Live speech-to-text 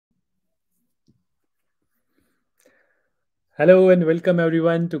Hello and welcome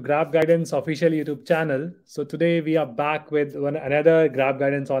everyone to GrabGuidance official YouTube channel. So today we are back with another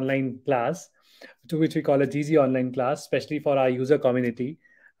GrabGuidance online class, to which we call a GG online class, especially for our user community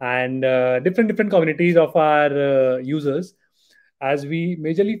and different communities of our users, as we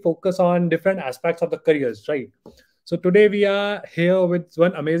majorly focus on different aspects of the careers, right? So today we are here with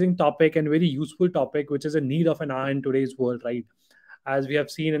one amazing topic and very useful topic, which is a need of an hour in today's world, right? As we have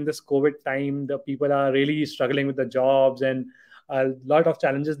seen in this COVID time, the people are really struggling with the jobs and a lot of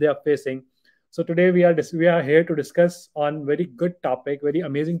challenges they are facing. So today we are here to discuss on very good topic, very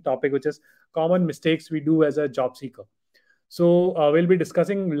amazing topic, which is common mistakes we do as a job seeker. So we'll be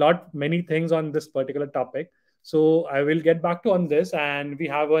discussing many things on this particular topic. So I will get back to on this, and we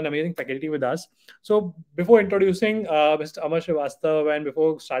have an amazing faculty with us. So before introducing Mr. Amar Srivastav and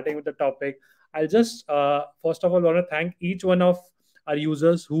before starting with the topic, I'll just first of all want to thank each one of our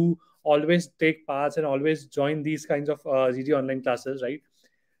users who always take parts and always join these kinds of GG online classes, right?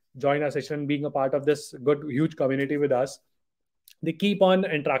 Join our session, being a part of this good huge community with us. They keep on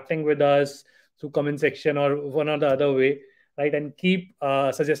interacting with us through comment section or one or the other way, right? And keep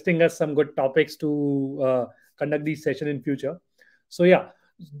suggesting us some good topics to conduct these sessions in future. So yeah,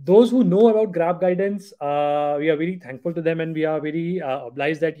 those who know about Grab Guidance, we are very thankful to them, and we are very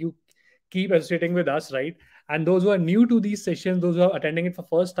obliged that you keep associating with us, right? And those who are new to these sessions, those who are attending it for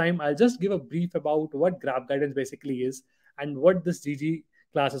first time, I'll just give a brief about what Grab Guidance basically is and what this GG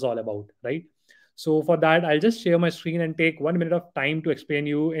class is all about, right? So for that, I'll just share my screen and take 1 minute of time to explain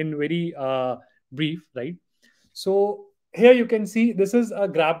you in very brief, right? So here you can see this is a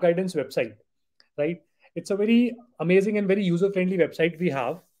Grab Guidance website, right? It's a very amazing and very user-friendly website we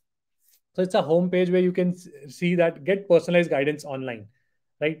have. So it's a homepage where you can see that get personalized guidance online,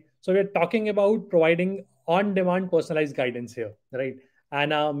 right? So we're talking about providing on-demand personalized guidance here, right?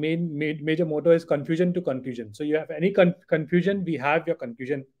 And our major motto is confusion to conclusion. So you have any confusion, we have your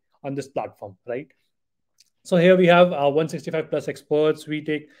confusion on this platform, right? So here we have 165 plus experts. We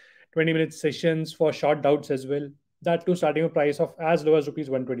take 20-minute sessions for short doubts as well. That too starting a price of as low as rupees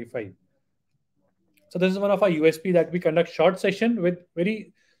 125. So this is one of our USP, that we conduct short session with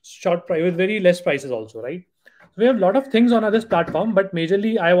very short price, with very less prices also, right? So we have a lot of things on this platform, but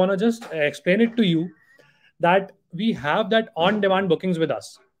majorly I want to just explain it to you that we have that on-demand bookings with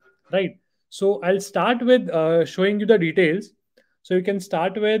us, right? So I'll start with showing you the details. So you can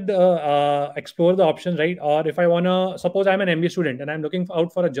start with explore the options, right? Or if I want to, suppose I'm an MBA student and I'm looking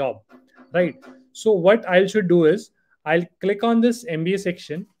out for a job, right? So what I should do is I'll click on this MBA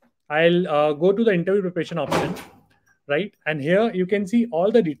section. I'll go to the interview preparation option, right? And here you can see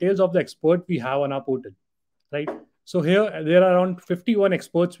all the details of the expert we have on our portal, right? So here there are around 51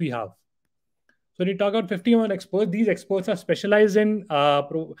 experts we have. So when you talk about 51 experts, these experts are specialized in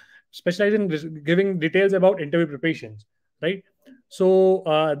giving details about interview preparations, right?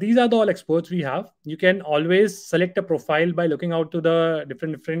 So these are the all experts we have. You can always select a profile by looking out to the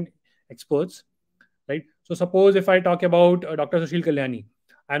different experts, right? So suppose if I talk about Dr. Sushil Kalyani,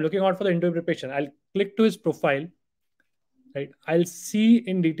 I'm looking out for the interview preparation. I'll click to his profile, right? I'll see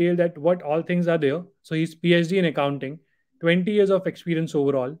in detail that what all things are there. So he's PhD in accounting, 20 years of experience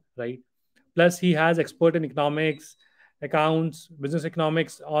overall, right? Plus he has expert in economics, accounts, business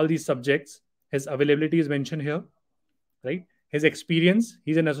economics, all these subjects. His availability is mentioned here, right? His experience,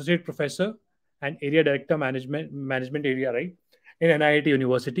 he's an associate professor and area director management area, right? In NIT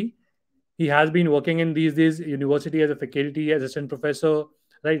University. He has been working in these university as a faculty assistant professor,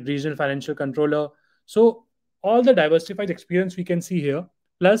 right? Regional financial controller. So all the diversified experience we can see here,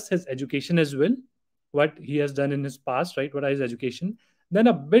 plus his education as well, what he has done in his past, right? What are his education? Then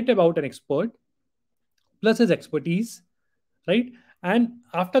a bit about an expert, plus his expertise, right? And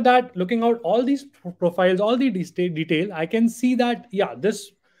after that, looking out all these profiles, all the detail, I can see that yeah,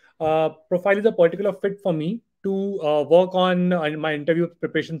 this profile is a particular fit for me to work on my interview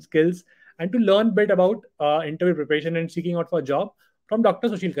preparation skills and to learn a bit about interview preparation and seeking out for a job from Dr.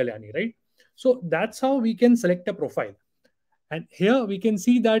 Sushil Kalyani, right? So that's how we can select a profile. And here we can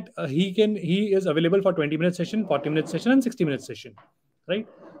see that he is available for 20-minute session, 40-minute session, and 60-minute session, right?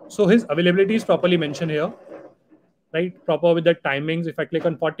 So his availability is properly mentioned here, right? Proper with the timings. If I click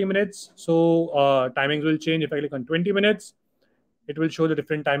on 40 minutes, so timings will change. If I click on 20 minutes, it will show the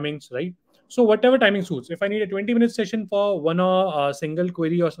different timings, right? So whatever timing suits. If I need a 20-minute session for one or single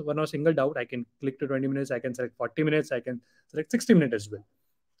query or one or single doubt, I can click to 20 minutes. I can select 40 minutes. I can select 60 minutes as well,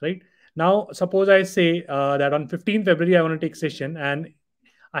 right? Now, suppose I say that on 15th February, I want to take session and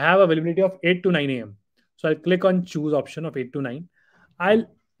I have availability of 8 to 9 a.m. So I'll click on choose option of 8 to 9. I'll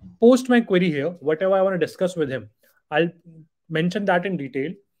post my query here, whatever I want to discuss with him. I'll mention that in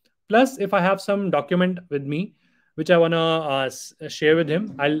detail. Plus, if I have some document with me, which I want to share with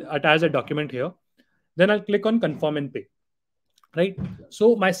him. I'll attach a document here. Then I'll click on confirm and pay. Right.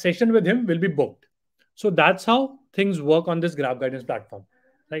 So my session with him will be booked. So that's how things work on this GrabGuidance platform.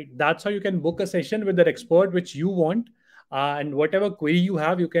 Right. That's how you can book a session with that expert which you want, and whatever query you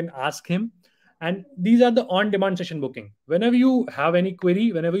have, you can ask him. And these are the on-demand session booking. Whenever you have any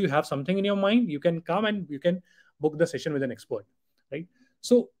query, whenever you have something in your mind, you can come and you can book the session with an expert. Right.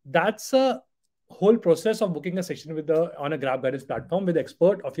 So that's a whole process of booking a session with the on a GrabGuidance platform with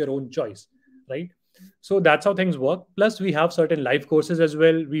expert of your own choice. Right. So that's how things work. Plus, we have certain live courses as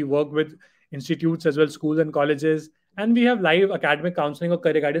well. We work with institutes as well, schools and colleges, and we have live academic counseling or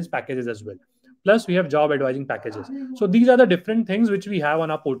career guidance packages as well. Plus, we have job advising packages. So these are the different things which we have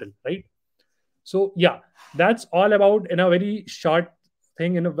on our portal, right? So yeah, that's all about in a very short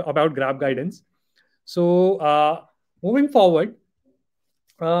thing about GrabGuidance. So moving forward,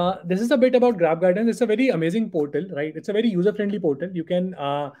 this is a bit about GrabGuidance. It's a very amazing portal, right? It's a very user-friendly portal. You can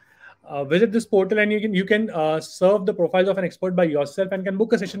visit this portal and you can serve the profiles of an expert by yourself and can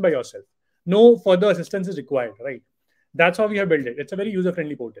book a session by yourself. No further assistance is required, right? That's how we have built it. It's a very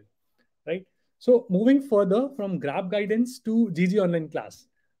user-friendly portal, right? So moving further from GrabGuidance to GG Online Class.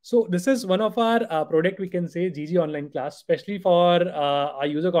 So this is one of our product, we can say, GG Online Class, especially for our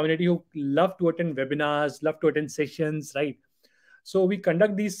user community who love to attend webinars, love to attend sessions, right? So we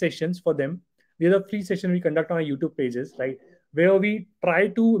conduct these sessions for them. These are free sessions we conduct on our YouTube pages, right? Where we try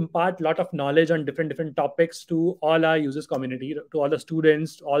to impart a lot of knowledge on different topics to all our users community, to all the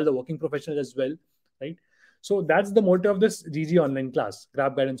students, all the working professionals as well, right? So that's the motto of this GG online class,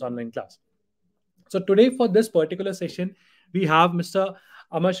 GrabGuidance online class. So today for this particular session, we have Mr.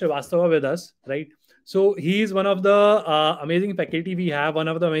 Amar Srivastava with us, right? So he is one of the amazing faculty we have, one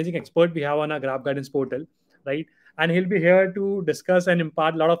of the amazing experts we have on our GrabGuidance portal, right? And he'll be here to discuss and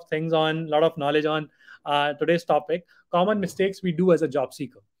impart a lot of things on, a lot of knowledge on today's topic, common mistakes we do as a job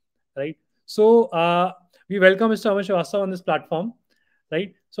seeker, right? So we welcome Mr. Amar Srivastava on this platform,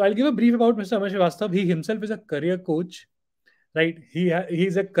 right? So I'll give a brief about Mr. Amar Srivastava. He himself is a career coach, right?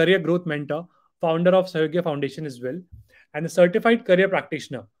 He's a career growth mentor, founder of Sahagya Foundation as well, and a certified career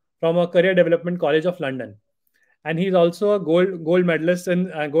practitioner from a Career Development College of London. And he's also a gold medalist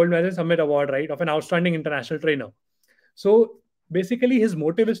in Gold Medal Summit Award, right, of an outstanding international trainer. So basically, his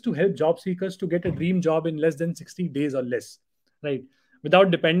motive is to help job seekers to get a dream job in less than 60 days or less, right, without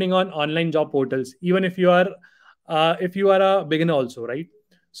depending on online job portals, even if you are a beginner also, right?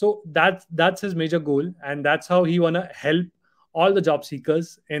 So that's his major goal, and that's how he wanna help all the job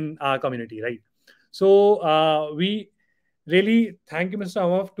seekers in our community, right? So we really thank you, Mr.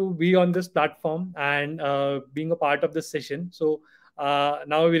 Amaf, to be on this platform and being a part of this session. So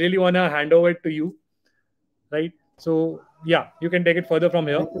now we really want to hand over it to you, right? So yeah, you can take it further from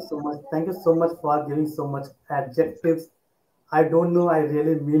here. Thank you so much. Thank you so much for giving so much adjectives. I don't know I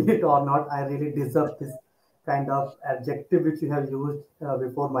really mean it or not. I really deserve this kind of adjective which you have used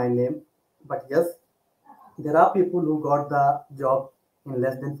before my name. But yes, there are people who got the job in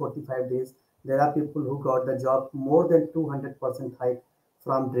less than 45 days. There are people who got the job more than 200% hike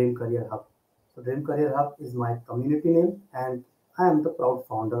from Dream Career Hub. So Dream Career Hub is my community name and I am the proud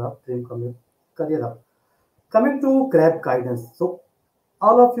founder of Career Hub. Coming to Grab Guidance. So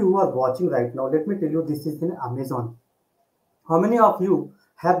all of you who are watching right now, let me tell you this is in Amazon. How many of you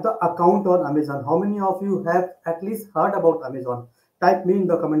have the account on Amazon? How many of you have at least heard about Amazon? Type me in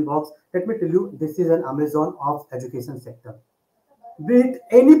the comment box. Let me tell you, this is an Amazon of education sector. Be it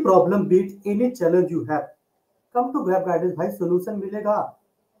any problem, be it any challenge you have, come to Grab Guidance. भाई solution मिलेगा.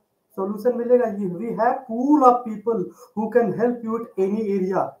 Solution मिलेगा. We have pool of people who can help you at any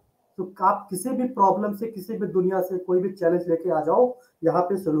area. तो आप किसी भी problem से किसी भी दुनिया से कोई भी चैलेंज लेके आ जाओ, यहाँ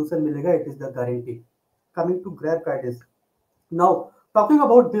पे सोल्यूशन मिलेगा. It is the guarantee. Coming to grab guidance. Now, talking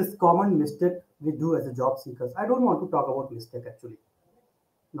about this common mistake we do as a job seekers, I don't want to talk about mistake actually.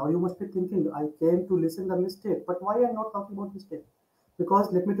 Now you must be thinking, I came to listen the mistake, but why I'm not talking about mistake?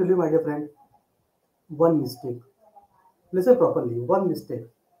 Because let me tell you, my dear friend, one mistake. Listen properly, one mistake.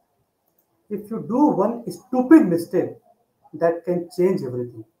 If you do one stupid mistake, that can change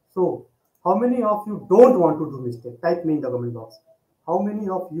everything. So, how many of you don't want to do mistake? Type me in the comment box. How many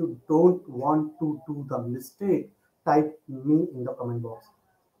of you don't want to do the mistake? Type me in the comment box.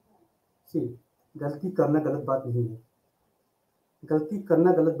 See, गलती करना गलत बात नहीं है. गलती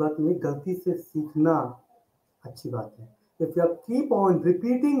करना गलत बात नहीं, गलती से सीखना अच्छी बात है. If you keep on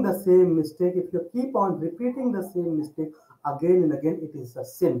repeating the same mistake, if you keep on repeating the same mistake again and again, it is a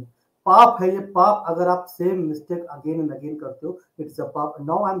sin. पाप है ये पाप. अगर आप same mistake again and again करते हो, it's a पाप.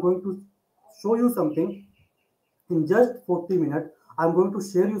 Now I'm going to show you something. In just 40 minutes, I'm going to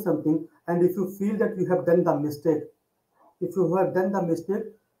share you something. And if you feel that you have done the mistake, If you have done the mistake,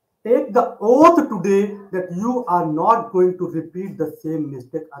 take the oath today that you are not going to repeat the same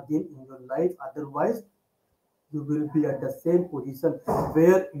mistake again in your life. Otherwise, you will be at the same position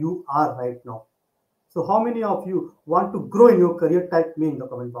where you are right now. So, how many of you want to grow in your career? Type me in the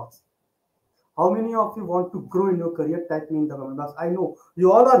comment box. How many of you want to grow in your career? Type me in the comment box. I know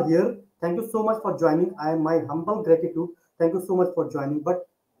you all are here. Thank you so much for joining. I am my humble gratitude. Thank you so much for joining. But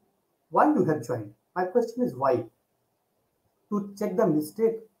why you have joined? My question is why? To check the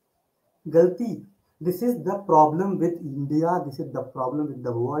mistake, galti. This is the problem with India. This is the problem with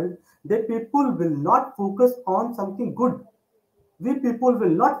the world. That people will not focus on something good. We people will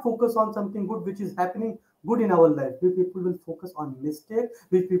not focus on something good which is happening good in our life. We people will focus on mistake.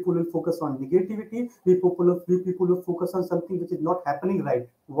 We people will focus on negativity. We people will focus on something which is not happening right.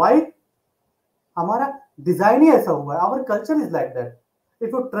 Why? हमारा design ही ऐसा हुआ है. Our culture is like that.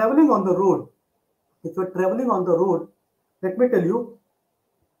 If you're traveling on the road, if you're traveling on the road, let me tell you,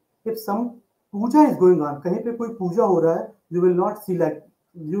 if some puja is going on, कहीं पे कोई पूजा हो रहा है, you will not see like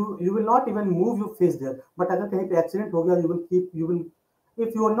you will not even move your face there. But अगर कहीं पे accident हो गया, you will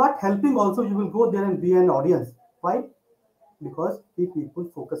if you are not helping also, you will go there and be an audience. Why? Because we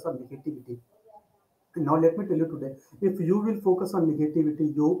people focus on negativity. Now let me tell you today, if you will focus on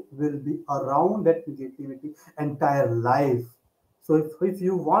negativity, you will be around that negativity entire life. So if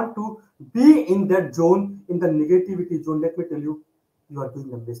you want to be in that zone, in the negativity zone, let me tell you, you are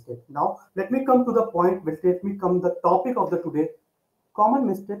doing a mistake. Now let me come to the point, let me come the topic of the today, common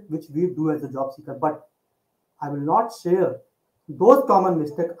mistake which we do as a job seeker. But I will not share those common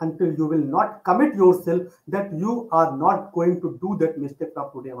mistakes until you will not commit yourself that you are not going to do that mistake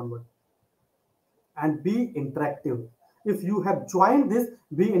from today onward. And be interactive. If you have joined this,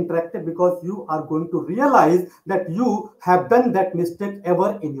 be interactive, because you are going to realize that you have done that mistake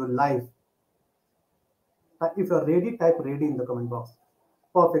ever in your life. If you are ready, type ready in the comment box.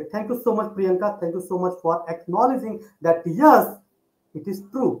 Perfect. Thank you so much, Priyanka. Thank you so much for acknowledging that yes, it is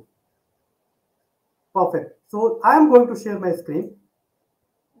true. Perfect. So I am going to share my screen.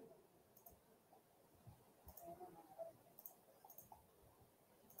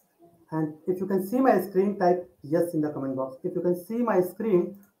 And if you can see my screen, type yes in the comment box. If you can see my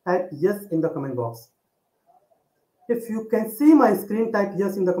screen, type yes in the comment box. If you can see my screen, type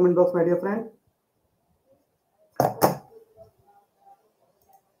yes in the comment box, my dear friend.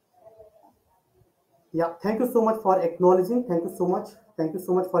 Yeah, thank you so much for acknowledging. Thank you so much. Thank you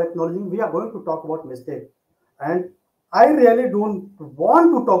so much for acknowledging. We are going to talk about mistake. And I really don't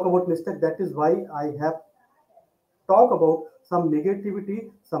want to talk about mistake. That is why I have talk about some negativity,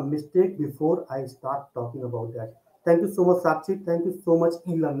 some mistake before I start talking about that. Thank you so much, Sakshi. Thank you so much,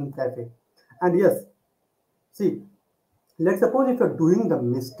 e-learning cafe. And yes, see, let's suppose if you're doing the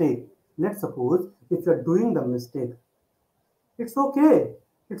mistake. Let's suppose if you're doing the mistake. It's okay.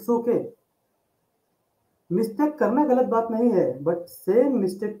 It's okay. Mistake करना गलत बात नहीं है, but same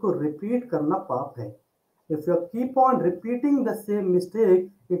mistake को repeat करना पाप है. If you keep on repeating the same mistake,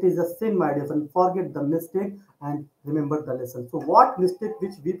 it is a sin, my dear friend. Forget the mistake and remember the lesson. So what mistake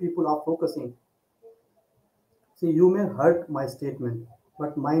which we people are focusing? See, you may hurt my statement,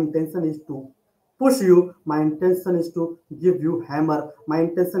 but my intention is to push you. My intention is to give you hammer. My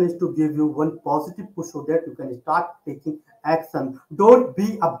intention is to give you one positive push so that you can start taking action. Don't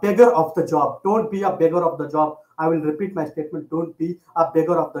be a beggar of the job. Don't be a beggar of the job. I will repeat my statement. Don't be a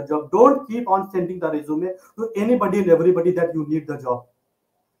beggar of the job. Don't keep on sending the resume to anybody and everybody that you need the job.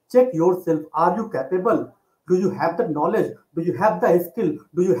 Check yourself. Are you capable? Do you have the knowledge? Do you have the skill?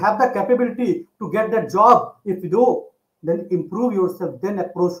 Do you have the capability to get that job? If you do, then improve yourself, then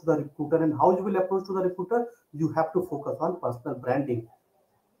approach to the recruiter. And how you will approach to the recruiter? You have to focus on personal branding.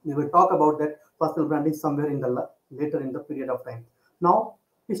 We will talk about that personal branding somewhere in the later in the period of time. Now,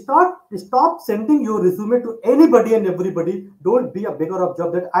 stop sending your resume to anybody and everybody. Don't be a beggar of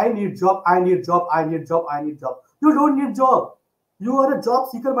job that I need job, I need job, I need job, I need job. You don't need job. You are a job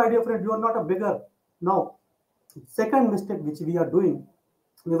seeker, my dear friend. You are not a beggar. Now, second mistake which we are doing,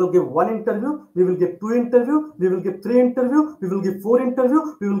 we will give one interview, we will give two interview, we will give three interview, we will give four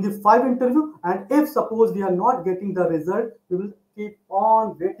interview, we will give five interview, and if suppose we are not getting the result, we will keep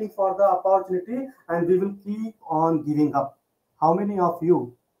on waiting for the opportunity and we will keep on giving up. How many of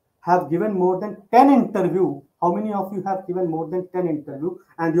you have given more than 10 interview? How many of you have given more than 10 interview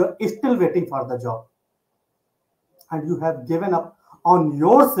and you are still waiting for the job? And you have given up on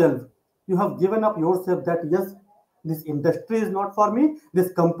yourself. You have given up yourself that yes, this industry is not for me,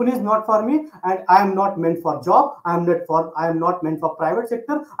 this company is not for me, and I am not meant for job. I am not meant for private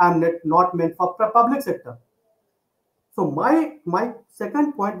sector. I am not meant for public sector. So my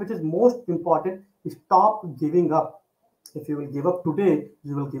second point, which is most important, is stop giving up. If you will give up today,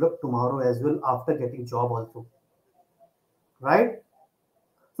 you will give up tomorrow as well after getting job also, right?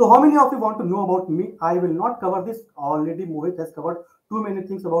 So how many of you want to know about me? I will not cover this. Already Mohit has covered too many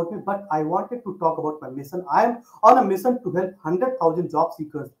things about me, but I wanted to talk about my mission. I am on a mission to help 100,000 job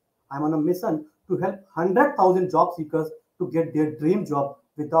seekers. I'm on a mission to help 100,000 job seekers to get their dream job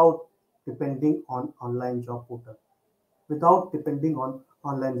without depending on online job portal. Without depending on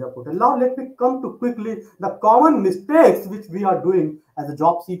online job portal. Now let me come to quickly the common mistakes which we are doing as a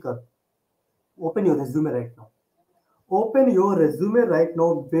job seeker. Open your resume right now. Open your resume right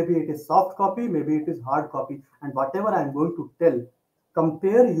now. Maybe it is soft copy, maybe it is hard copy, and whatever I'm going to tell,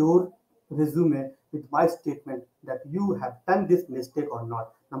 compare your resume with my statement that you have done this mistake or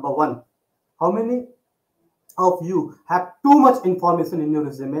not. Number one, how many of you have too much information in your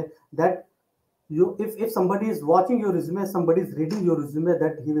resume that you if somebody is watching your resume, somebody is reading your resume,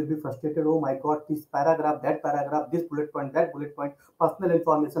 that he will be frustrated. Oh my god, this paragraph, this bullet point, that bullet point, personal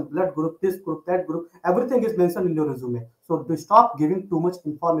information, blood group, this group, that group, everything is mentioned in your resume. So to stop giving too much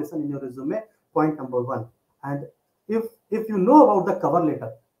information in your resume, point number one. And if you know about the cover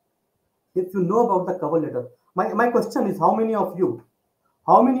letter, if you know about the cover letter, my question is, how many of you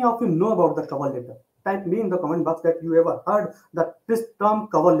know about the cover letter? Type me in the comment box that you ever heard that this term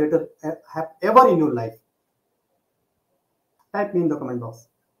cover letter have ever in your life. Type me in the comment box.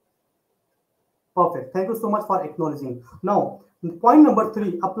 Perfect. Thank you so much for acknowledging. Now, point number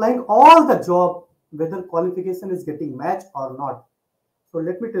three, applying all the job, whether qualification is getting matched or not. So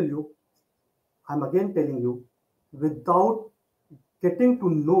let me tell you, I'm again telling you, without getting to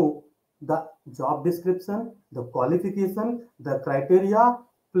know the job description, the qualification, the criteria,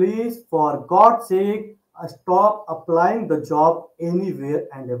 please, for God's sake, stop applying the job anywhere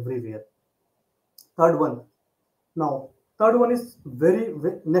and everywhere. Third one. Now, third one is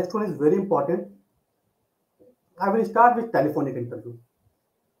next one is very important. I will start with telephonic interview.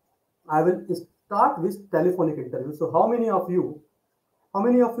 I will start with telephonic interview. So, how many of you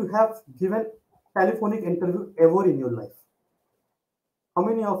have given telephonic interview ever in your life? How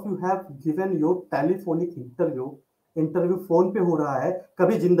many of you have given your telephonic interview? Interview phone पे हो रहा है,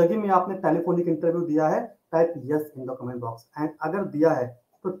 कभी जिंदगी में आपने telephonic interview दिया है? Type yes in the comment box. And अगर दिया है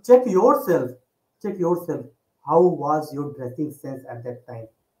तो check your self how was your dressing sense at that time.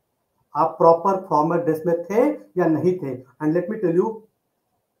 आप प्रॉपर फॉर्मल ड्रेस में थे या नहीं थे? And let me tell you,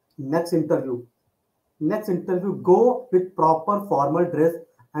 next interview go with proper formal dress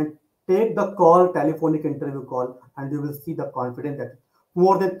and take the call, telephonic interview call, and you will see the confidence that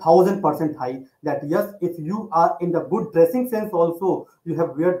more than 1000% high, that yes, if you are in the good dressing sense also, you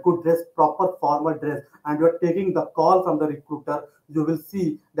have wear good dress, proper formal dress, and you are taking the call from the recruiter, you will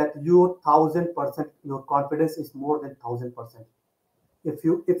see that your 1000%, your confidence is more than 1000%. If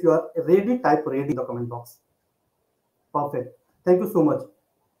you are ready, type ready in the comment box. Perfect. Thank you so much.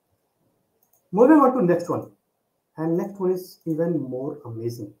 Moving on to next one, and next one is even more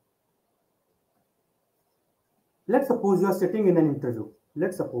amazing. Let's suppose you are sitting in an interview.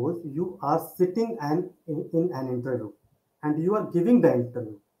 Let's suppose you are sitting in an interview and you are giving the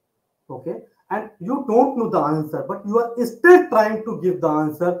interview, okay? And you don't know the answer, but you are still trying to give the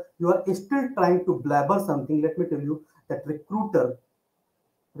answer. You are still trying to blabber something. Let me tell you that recruiter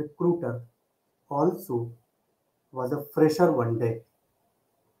also was a fresher one day.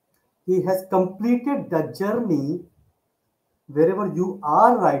 He has completed the journey wherever you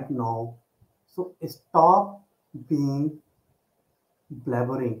are right now. So stop being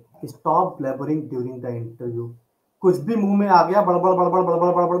blabbering. Stop blabbering during the interview. कुछ भी मुंह में आ गया बड़बड़ बड़बड़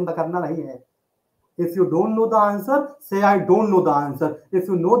बड़बड़ बड़बड़ करना नहीं है. If you don't know the answer, say I don't know the answer. If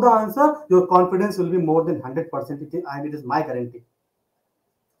you know the answer, your confidence will be more than 100%, and it is my guarantee.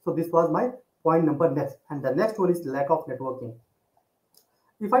 So this was my point number next. And the next one is lack of networking.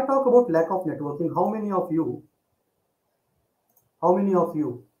 If I talk about lack of networking, how many of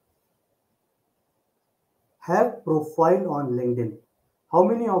you have profile on LinkedIn? How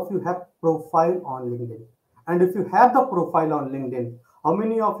many of you have profile on LinkedIn? And if you have the profile on LinkedIn, how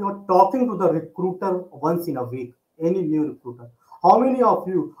many of you are talking to the recruiter once in a week? Any new recruiter? How many of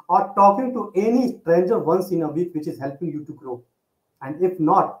you are talking to any stranger once in a week, which is helping you to grow? And if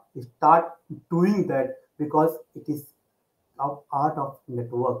not, start doing that, because it is art of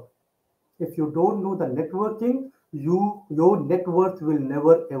network. If you don't know the networking, your net worth will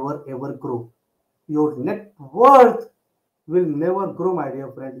never ever grow. Your net worth will never grow, my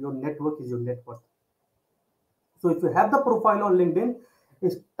dear friend. Your network is your net worth. So if you have the profile on LinkedIn,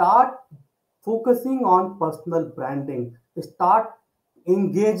 start focusing on personal branding. Start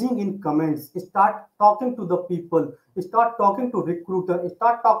engaging in comments. Start talking to the people. Start talking to recruiter.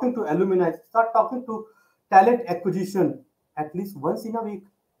 Start talking to alumni. Start talking to talent acquisition at least once in a week.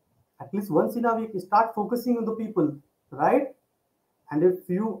 At least once in a week, start focusing on the people, right? And if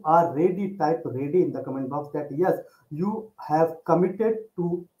you are ready, type ready in the comment box that yes, you have committed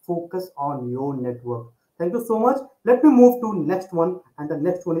to focus on your network. Thank you so much. Let me move to next one, and the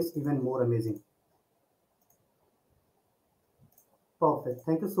next one is even more amazing. Perfect.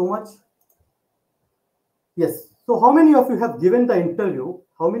 Thank you so much. Yes. So how many of you have given the interview?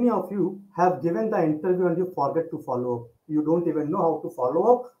 How many of you have given the interview and you forget to follow up? You don't even know how to follow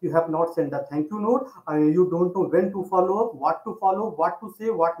up. You have not sent the thank you note. You don't know when to follow up, what to follow, what to say,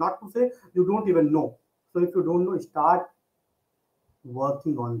 what not to say. You don't even know. So if you don't know, start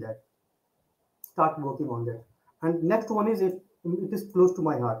working on that. Start working on that. And next one is it is close to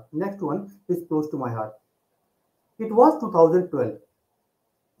my heart. Next one is close to my heart. It was 2012.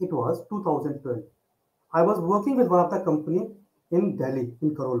 It was 2012. I was working with one of the company in Delhi,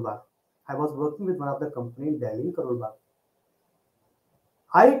 in Karol Bagh. I was working with one of the company in Delhi, in Karol Bagh.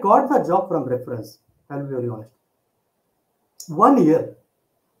 I got the job from reference. I'll be very honest. 1 year,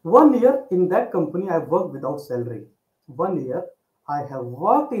 1 year in that company, I worked without salary. 1 year, I have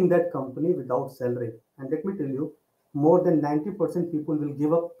worked in that company without salary. And let me tell you, more than 90% people will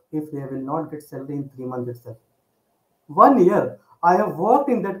give up if they will not get salary in 3 months itself. 1 year, I have worked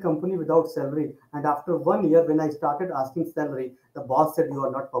in that company without salary. And after 1 year, when I started asking salary, the boss said, you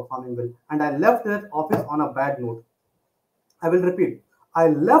are not performing well. And I left that office on a bad note. I will repeat. I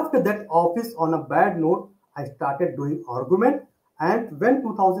left that office on a bad note. I started doing argument. And when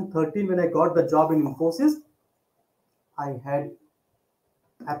 2013, when I got the job in Infosys, I had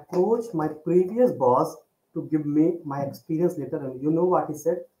approached my previous boss to give me my experience letter. And you know what he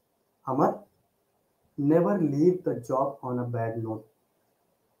said? Amar, never leave the job on a bad note.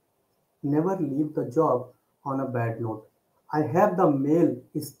 Never leave the job on a bad note. I have the mail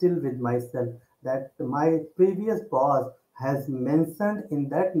still with myself that my previous boss has mentioned in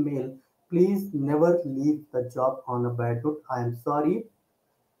that mail, please never leave the job on a bad note. I am sorry,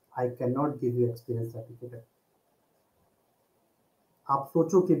 I cannot give you experience certificate. आप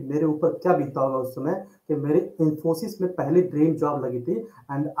सोचो कि मेरे ऊपर क्या बीता होगा उस समय कि मेरे इंफोसिस में पहली ड्रीम जॉब लगी थी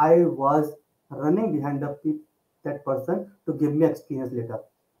and I was running behind that person to give me experience letter.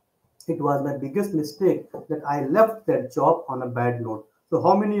 It was my biggest mistake that I left that job on a bad note. So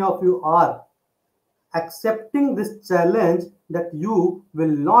how many of you are accepting this challenge that you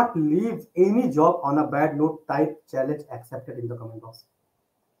will not leave any job on a bad note? Type challenge accepted in the comment box.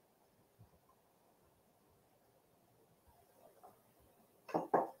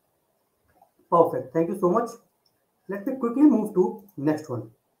 Perfect. Thank you so much. Let me quickly move to next one.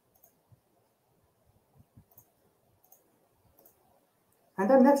 And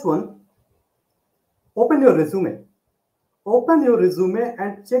the next one, open your resume. Open your resume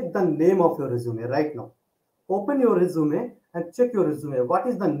and check the name of your resume right now. Open your resume and check your resume. What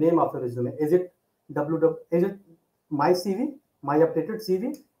is the name of your resume? Is it www? Is it my CV, my updated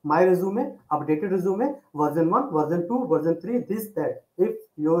CV, my resume, updated resume, version 1, version 2, version 3, this, that? If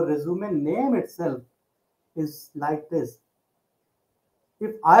your resume name itself is like this,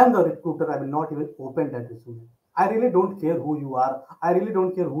 if I am the recruiter, I will not even open that resume. I really don't care who you are. I really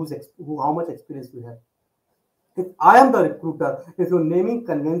don't care how much experience you have. If I am the recruiter, if your naming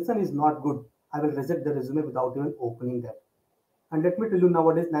convention is not good, I will reject the resume without even opening that. And let me tell you,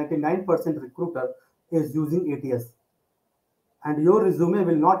 nowadays 99% recruiter is using ATS. And your resume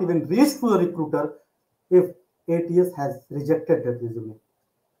will not even reach to the recruiter if ATS has rejected that resume.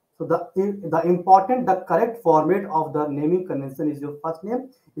 So the correct format of the naming convention is your first name,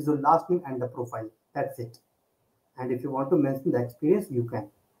 is your last name, and the profile. That's it. And if you want to mention the experience, you can.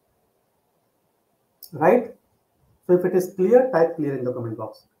 Right? So if it is clear, type clear in the comment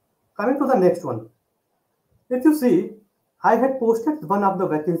box. Coming to the next one. If you see, I had posted one of the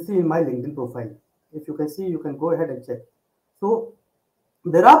vacancy in my LinkedIn profile. If you can see, you can go ahead and check. So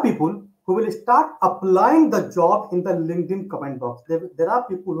there are people who will start applying the job in the LinkedIn comment box. There are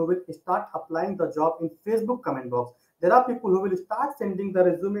people who will start applying the job in Facebook comment box. There are people who will start sending the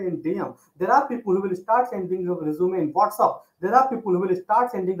resume in DM. There are people who will start sending the resume in WhatsApp. There are people who will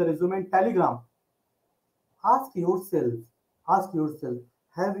start sending the resume in Telegram. Ask yourself,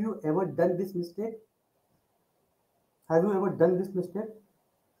 have you ever done this mistake? Have you ever done this mistake?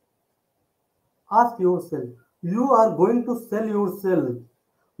 Ask yourself. You are going to sell yourself.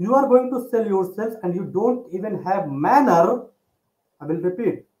 You are going to sell yourself and you don't even have manner. I will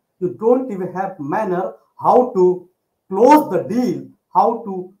repeat. You don't even have manner how to close the deal, how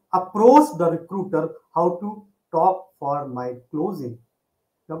to approach the recruiter, how to talk for my closing.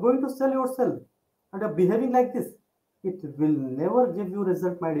 You are going to sell yourself and are behaving like this. It will never give you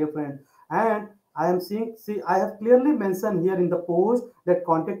result, my dear friend. And I am seeing, see, I have clearly mentioned here in the post that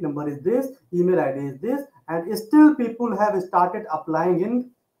contact number is this, email ID is this, and still people have started applying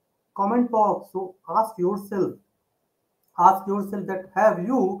in comment box. So ask yourself that have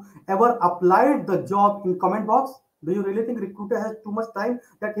you ever applied the job in comment box? Do you really think recruiter has too much time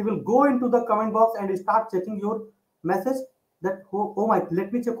that he will go into the comment box and start checking your message that oh my,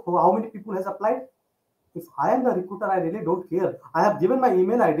 let me check how many people has applied? If I am the recruiter, I really don't care. I have given my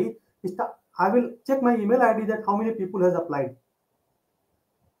email ID. I will check my email ID that how many people has applied.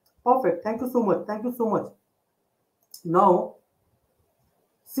 Perfect. Thank you so much. Thank you so much. Now,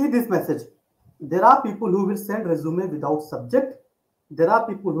 see this message. There are people who will send resume without subject. There are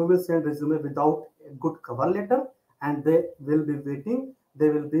people who will send resume without a good cover letter, and they will be waiting. They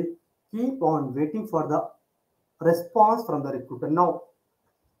will be keep on waiting for the response from the recruiter. Now,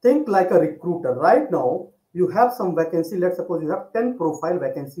 think like a recruiter. Right now, you have some vacancy. Let's suppose you have 10 profile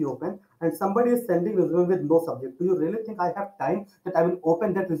vacancy open and somebody is sending resume with no subject. Do you really think I have time that I will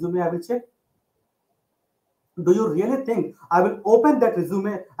open that resume? I will check. Do you really think I will open that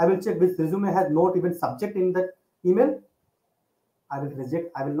resume? I will check which resume has not even subject in that email. I will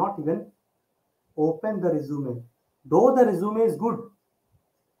reject. I will not even open the resume. Though the resume is good,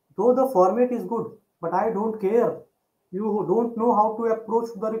 though the format is good, but I don't care. You don't know how to approach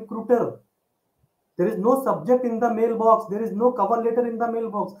the recruiter. There is no subject in the mailbox. There is no cover letter in the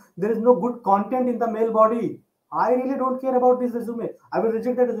mailbox. There is no good content in the mail body. I really don't care about this resume. I will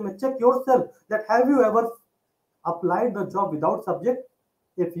reject that resume. Check yourself that have you ever applied the job without subject?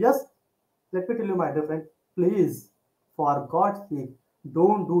 If yes, let me tell you, my dear friend, please, for God's sake,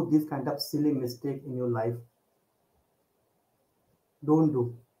 don't do this kind of silly mistake in your life. Don't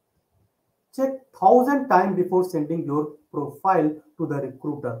do. Check 1,000 times before sending your profile to the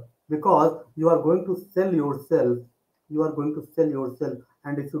recruiter, because you are going to sell yourself. You are going to sell yourself,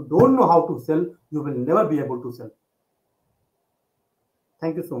 and if you don't know how to sell, you will never be able to sell.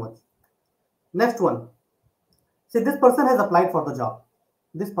 Thank you so much. Next one. See, this person has applied for the job.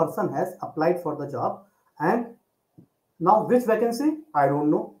 This person has applied for the job, and now which vacancy? I don't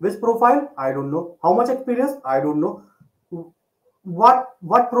know. Which profile? I don't know. How much experience? I don't know. What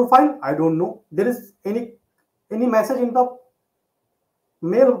profile? I don't know. There is any message in the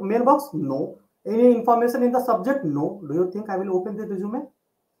mailbox? No. Any information in the subject? No. Do you think I will open the resume?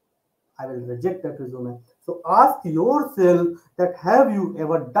 I will reject that resume. So ask yourself that have you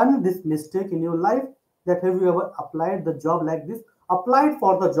ever done this mistake in your life? That have you ever applied the job like this? Applied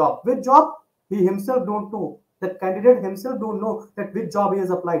for the job. Which job? He himself don't know. That candidate himself don't know that which job he has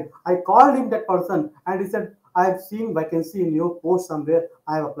applied. I called him that person and he said, I have seen vacancy in your post somewhere.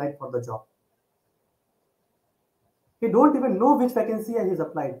 I have applied for the job. He don't even know which vacancy he has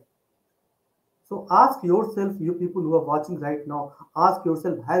applied. So ask yourself, you people who are watching right now, ask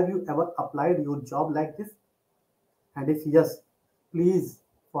yourself, have you ever applied your job like this? And if yes, please,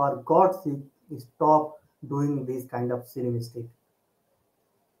 for God's sake, stop doing these kind of silly mistake.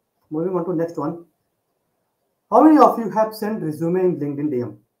 Moving on to next one. How many of you have sent resume in LinkedIn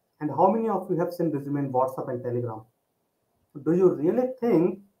DM? And how many of you have sent resume in WhatsApp and Telegram? Do you really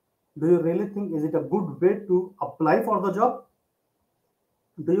think, is it a good way to apply for the job?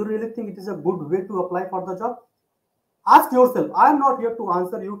 Do you really think it is a good way to apply for the job? Ask yourself. I am not here to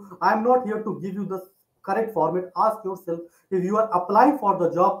answer you. I am not here to give you the correct format. Ask yourself, if you are applying for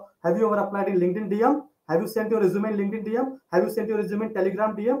the job, have you ever applied in LinkedIn DM? Have you sent your resume in LinkedIn DM? Have you sent your resume in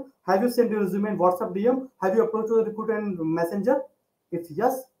Telegram DM? Have you sent your resume in WhatsApp DM? Have you approached the recruiter in Messenger? If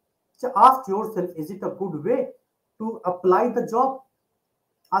yes, ask yourself, is it a good way to apply the job?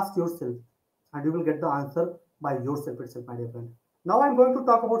 Ask yourself, and you will get the answer by yourself itself, my dear friend. Now I'm going to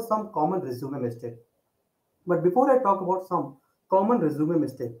talk about some common resume mistake. But before I talk about some common resume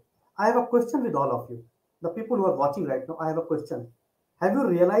mistake, I have a question with all of you. The people who are watching right now, I have a question. Have you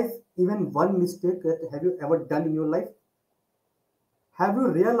realized even one mistake that have you ever done in your life? Have you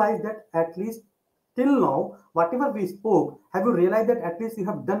realized that at least till now, whatever we spoke, have you realized that at least you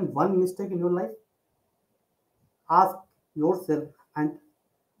have done one mistake in your life? Ask yourself and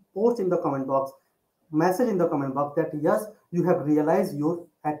post in the comment box, message in the comment box that yes, you have realized your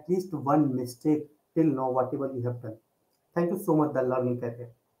at least one mistake till now, whatever you have done. Thank you so much, the learning career.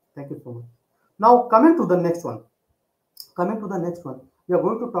 Thank you so much. Now coming to the next one. We are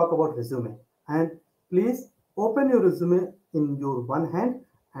going to talk about resume. And please open your resume in your one hand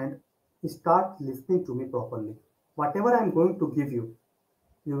and start listening to me properly. Whatever I am going to give you,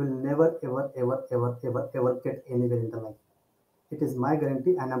 you will never ever get anywhere in the life. It is my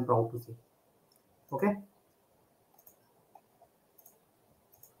guarantee and I'm proud to say. Okay.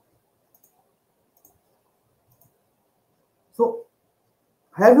 So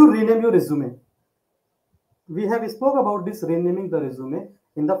have you renamed your resume? We have spoke about this renaming the resume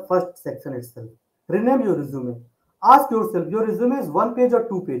in the first section itself. Rename your resume. Ask yourself, your resume is one page or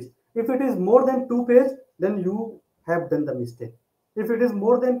two page. If it is more than two page, then you have done the mistake. If it is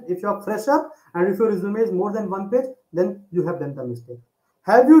more than, if you are fresher and if your resume is more than one page, then you have done the mistake.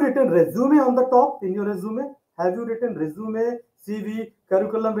 Have you written resume on the top in your resume? Have you written resume, CV,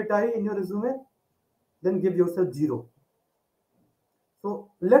 curriculum vitae in your resume? Then give yourself 0. So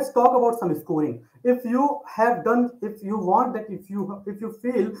let's talk about some scoring. If you have done, if you want that, if you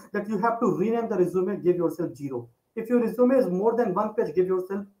feel that you have to rename the resume, give yourself 0. If your resume is more than one page, give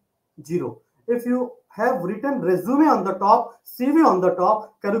yourself 0. If you have written resume on the top, CV on the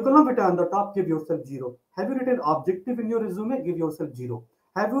top, curriculum vitae on the top, give yourself 0. Have you written objective in your resume? Give yourself 0.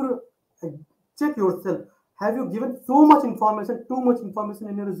 Have you check yourself? Have you given so much information, too much information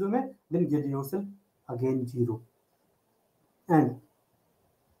in your resume? Then give yourself again 0. And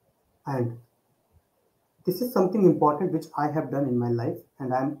and this is something important which I have done in my life,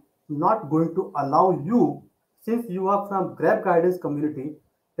 and I'm not going to allow you, since you are from Grab Guidance community,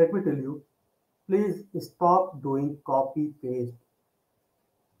 let me tell you, please stop doing copy paste.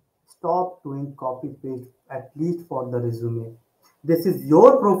 Stop doing copy paste, at least for the resume. This is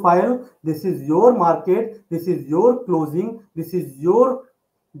your profile, this is your market, this is your closing, this is your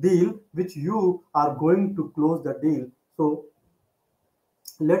deal which you are going to close the deal. So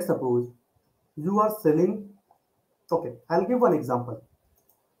let's suppose you are selling. Okay, I'll give one example.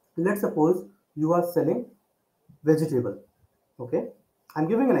 Let's suppose you are selling vegetable. Okay, I'm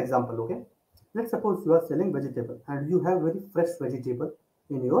giving an example. Okay, let's suppose you are selling vegetable and you have very fresh vegetable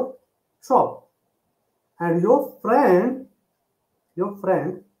in your shop, and your friend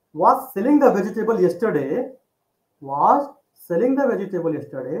was selling the vegetable yesterday, was selling the vegetable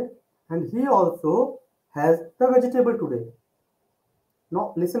yesterday, and he also has the vegetable today.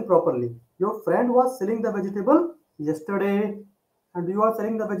 Now listen properly. Your friend was selling the vegetable yesterday and you are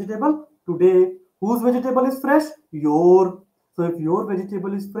selling the vegetable today. Whose vegetable is fresh? Your. So if your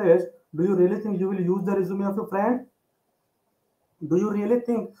vegetable is fresh, do you really think you will use the resume of your friend? Do you really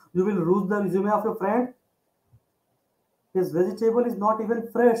think you will use the resume of your friend? His vegetable is not even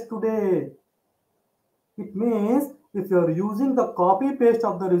fresh today. It means if you are using the copy paste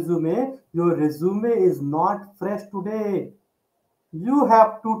of the resume, your resume is not fresh today. You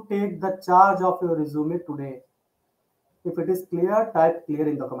have to take the charge of your resume today. If it is clear, type clear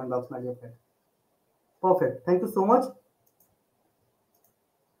in the comment box, my dear friend. Perfect. Thank you so much.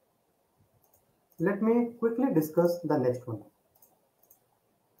 Let me quickly discuss the next one.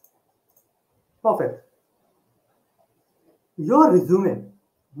 Perfect. Your resume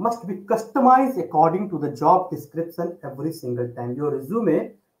must be customized according to the job description every single time. Your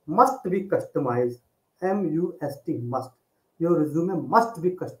resume must be customized. M-U-S-T, must. Your resume must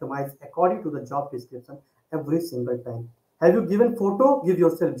be customized according to the job description every single time. Have you given photo? Give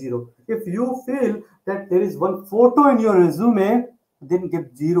yourself 0. If you feel that there is one photo in your resume, then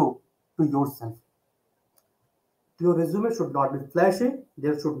give 0 to yourself. Your resume should not be flashy.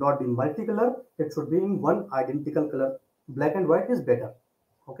 There should not be multicolor. It should be in one identical color. Black and white is better.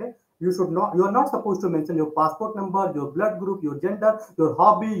 Okay. You are not supposed to mention your passport number, your blood group, your gender, your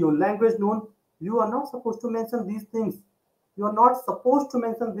hobby, your language known. You are not supposed to mention these things. You are not supposed to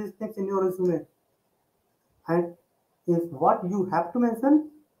mention these things in your resume. And if what you have to mention,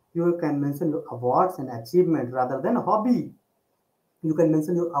 you can mention your awards and achievement rather than hobby. You can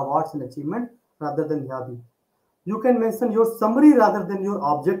mention your awards and achievement rather than hobby. You can mention your summary rather than your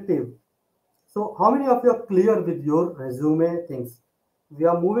objective. So how many of you are clear with your resume things? We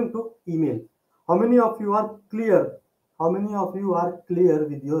are moving to email. How many of you are clear? How many of you are clear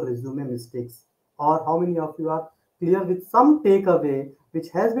with your resume mistakes? Or how many of you are clear with some takeaway which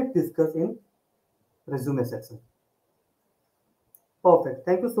has been discussed in resume section? Perfect.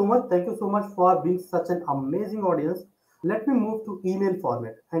 Thank you so much. Thank you so much for being such an amazing audience. Let me move to email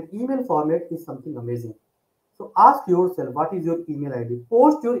format. And email format is something amazing. So ask yourself, what is your email ID?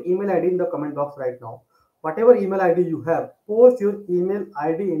 Post your email ID in the comment box right now. Whatever email ID you have, post your email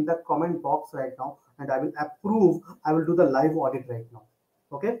ID in the comment box right now, and I will approve. I will do the live audit right now.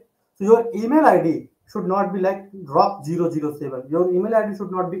 Okay. So your email ID should not be like drop 007. Your email ID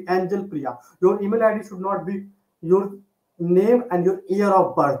should not be Angel Priya. Your email ID should not be your name and your year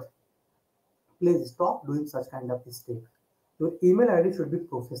of birth. Please stop doing such kind of mistake. Your email ID should be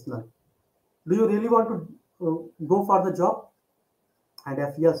professional. Do you really want to go for the job? And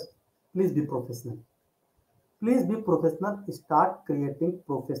if yes, please be professional. Please be professional. Start creating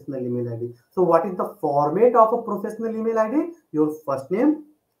professional email ID. So what is the format of a professional email ID? Your first name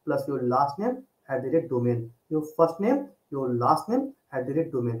plus your last name at the rate domain. Your first name, your last name at the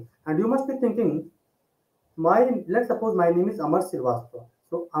rate domain. And you must be thinking, Let's suppose my name is Amar Srivastava.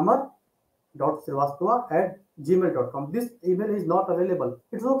 So amar.srivastava@gmail.com. This email is not available.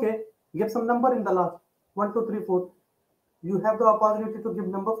 It's okay. Give some number in the last 1, 2, 3, 4. You have the opportunity to give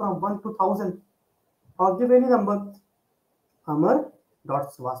number from 1 to 1000 or give any number.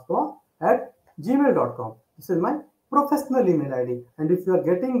 amar.swastava@gmail.com. This is my professional email ID. And if you are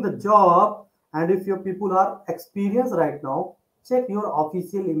getting the job and if your people are experienced right now, check your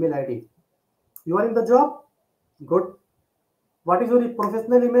official email ID. You are in the job? Good. What is your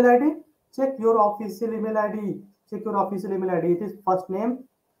professional email ID? Check your official email ID. Check your official email ID. It is first name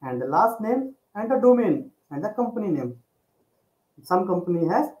and the last name and the domain and the company name. Some company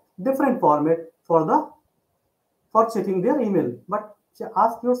has different format for checking their email. But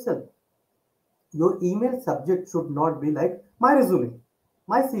ask yourself, your email subject should not be like my resume,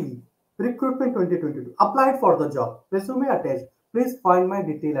 my CV, recruitment 2022, applied for the job, resume attached. Please find my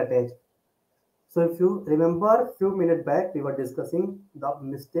detail attached. So if you remember few minutes back, we were discussing the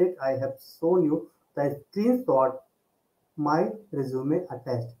mistake I have shown you, the screenshot my resume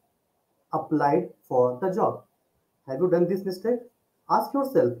attached, applied for the job. Have you done this mistake? Ask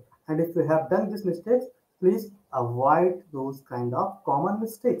yourself. And if you have done these mistakes, please avoid those kind of common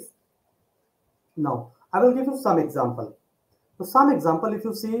mistakes. Now, I will give you some example. So some example, if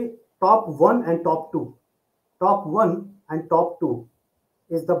you see top 1 and top 1 and top 2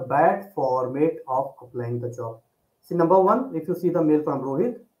 is the bad format of applying the job. See number 1, if you see the mail from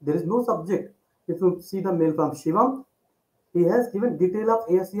Rohit, there is no subject. If you see the mail from Shivam, he has given detail of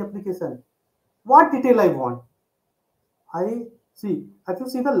ASC application. What detail I want? I see. If you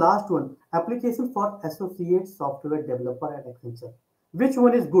see the last one, application for associate software developer at Accenture. Which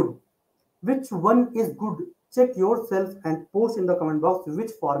one is good? Which one is good? Check yourself and post in the comment box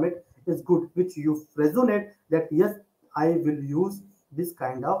which format is good, which you resonate that yes, I will use this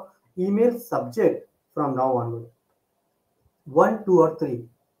kind of email subject from now onward. 1, 2, or 3.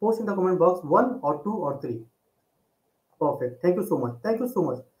 Post in the comment box 1 or 2 or 3. Perfect. Thank you so much. Thank you so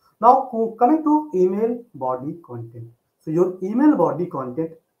much. Now coming to email body content. So your email body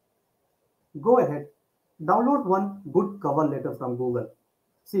content, go ahead, download one good cover letter from Google.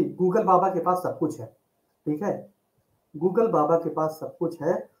 C Google बाबा के पास सब कुछ है, ठीक है, Google बाबा के पास सब कुछ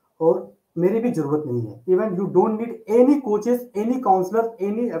है और मेरी भी जरूरत नहीं है. Even you don't need any coaches, any counsellor,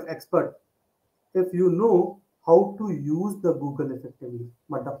 any expert if you know how to use the Google effectively.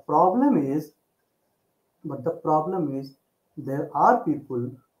 But the problem is there are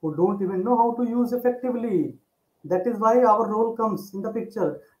people who don't even know how to use effectively. That is why our role comes in the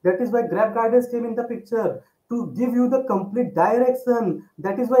picture. That is why GrabGuidance came in the picture, to give you the complete direction.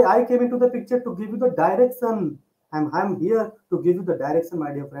 That is why I came into the picture, to give you the direction. I'm here to give you the direction,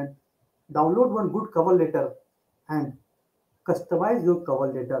 my dear friend. Download one good cover letter and customize your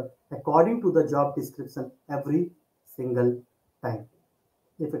cover letter according to the job description every single time.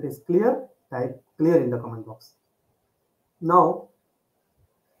 If it is clear, type clear in the comment box. Now,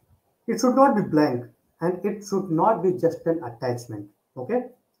 it should not be blank and it should not be just an attachment. Okay,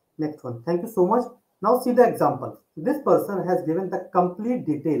 next one. Thank you so much. Now see the example. This person has given the complete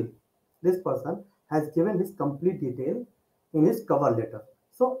detail. This person has given his complete detail in his cover letter.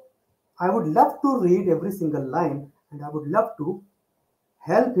 So I would love to read every single line and I would love to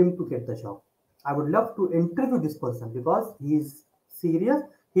help him to get the job. I would love to interview this person because he is serious.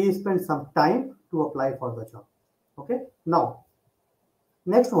 He spent some time to apply for the job. Okay. Now,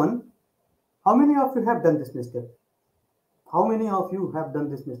 next one. How many of you have done this mistake? How many of you have done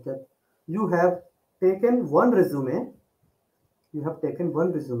this mistake? You have taken one resume. You have taken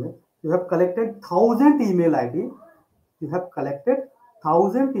one resume. You have collected 1,000 email ID. You have collected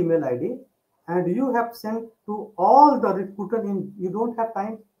 1,000 email ID and you have sent to all the recruiter in. You don't have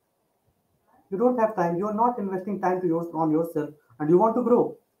time. You don't have time. You are not investing time on yourself and you want to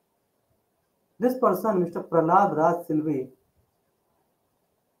grow. This person, Mr. Prahlad Raj Silve,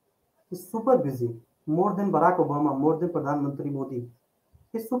 is super busy. More than Barack Obama, more than Pradhan Mantri Modi.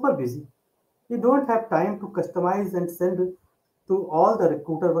 He's super busy. He don't have time to customize and send to all the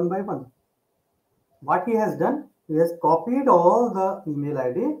recruiter one by one. What he has done, he has copied all the email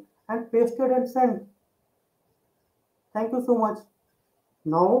ID and pasted and sent. Thank you so much.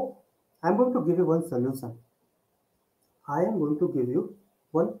 Now, I'm going to give you one solution. I am going to give you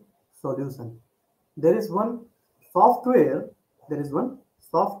one solution. There is one software. There is one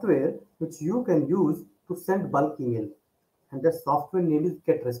software which you can use to send bulk email, and the software name is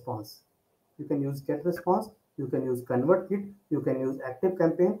GetResponse. You can use GetResponse, you can use ConvertKit, you can use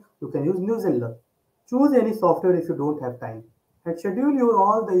ActiveCampaign, you can use Newsletter. Choose any software if you don't have time and schedule your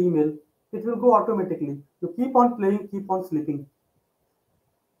all the email. It will go automatically. You keep on playing, keep on sleeping.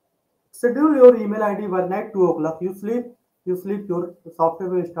 Schedule your email ID one night 2 o'clock. You sleep. Your software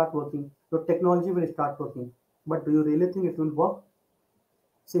will start working. Your technology will start working. But do you really think it will work?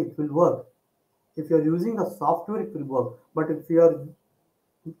 See, it will work. If you are using a software, it will work. But if you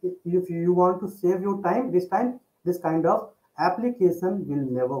want to save your time, this kind of application will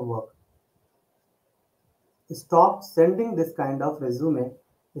never work. Stop sending this kind of resume.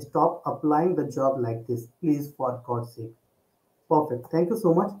 Stop applying the job like this, please, for God's sake. Perfect. Thank you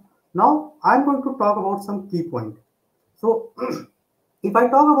so much. Now I'm going to talk about some key point. So if I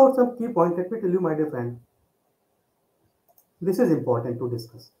talk about some key point, let me tell you, my dear friend, this is important to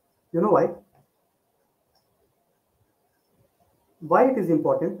discuss. You know why? Why it is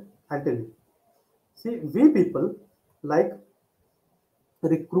important? I'll tell you. See, we people like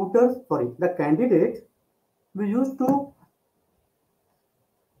recruiters, sorry, the candidate, we used to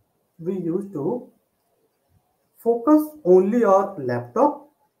we used to focus only on laptop.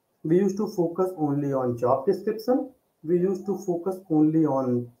 We used to focus only on job description. We used to focus only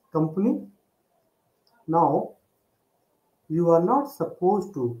on company. Now you are not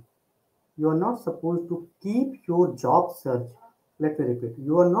supposed to keep your job search. Let me repeat.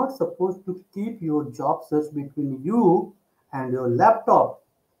 You are not supposed to keep your job search between you and your laptop.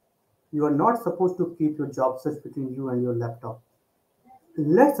 You are not supposed to keep your job search between you and your laptop.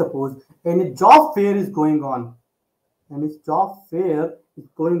 Let's suppose any job fair is going on. And this job fair is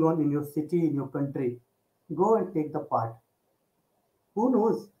going on in your city, in your country. Go and take the part. Who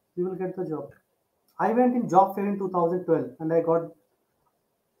knows? You will get the job. I went in job fair in 2012 and I got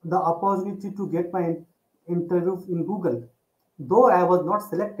the opportunity to get my interview in Google. Though I was not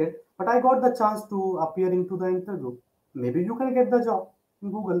selected, but I got the chance to appear into the interview. Maybe you can get the job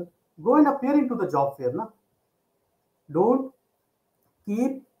in Google. Go and appear into the job fair. Na? Don't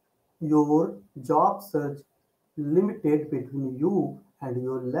keep your job search limited between you and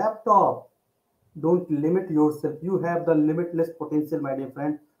your laptop. Don't limit yourself. You have the limitless potential, my dear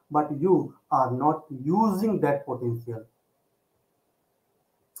friend, but you are not using that potential.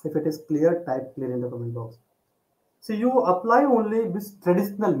 If it is clear, type clear in the comment box. So you apply only with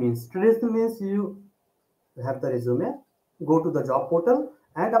traditional means. Traditional means you have the resume, go to the job portal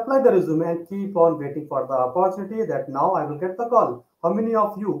and apply the resume and keep on waiting for the opportunity that now I will get the call. How many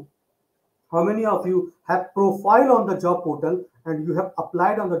of you have profile on the job portal and you have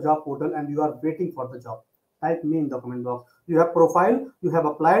applied on the job portal and you are waiting for the job? Type me in the comment box. You have profile, you have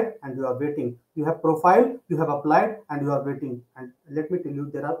applied and you are waiting. You have profile, you have applied and you are waiting. And let me tell you,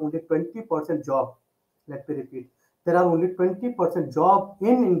 there are only 20% job. Let me repeat. There are only 20% job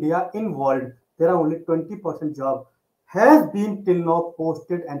in India, in world. There are only 20% job has been till now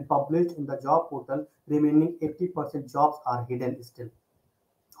posted and published in the job portal. Remaining 80% jobs are hidden still.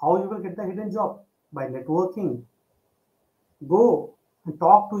 How you will get the hidden job? By networking. Go and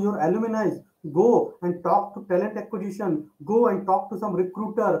talk to your alumni. Go and talk to talent acquisition. Go and talk to some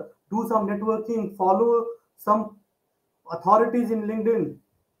recruiter. Do some networking. Follow some authorities in LinkedIn.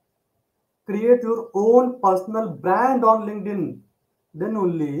 Create your own personal brand on LinkedIn. Then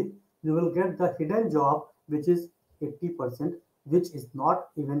only you will get the hidden job, which is 80%, which is not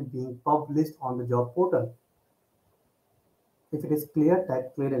even being published on the job portal. If it is clear,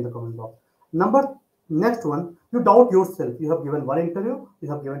 type clear in the comment box. Next one, you doubt yourself. You have given one interview, you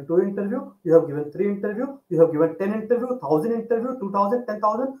have given two interview, you have given three interview, you have given 10 interview, 1,000 interview, 2,000,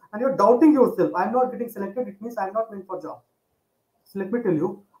 10,000, and you're doubting yourself. I'm not getting selected. It means I'm not meant for job. So let me tell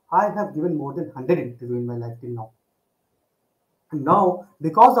you, I have given more than 100 interview in my life till now. And now,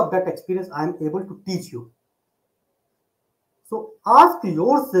 because of that experience, I am able to teach you. So ask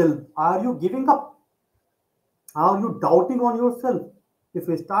yourself, are you giving up? Are you doubting on yourself? If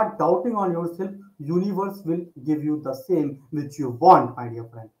you start doubting on yourself, universe will give you the same which you want, my dear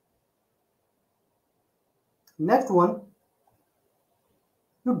friend. Next one,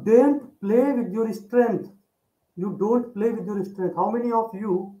 you don't play with your strength. You don't play with your strength. How many of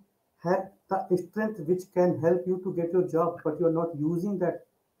you have the strength which can help you to get your job, but you are not using that?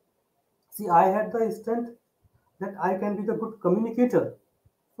 See, I had the strength that I can be the good communicator.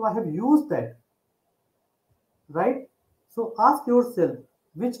 So I have used that, right? So ask yourself,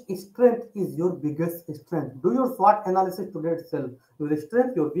 which strength is your biggest strength? Do your SWOT analysis today itself. Your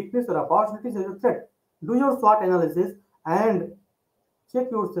strength, your weakness, your opportunities, and your threat. Do your SWOT analysis and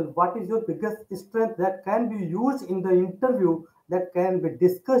check yourself what is your biggest strength that can be used in the interview, that can be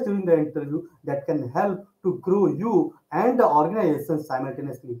discussed during the interview, that can help to grow you and the organization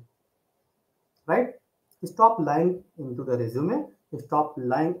simultaneously. Right? Stop lying into the resume, stop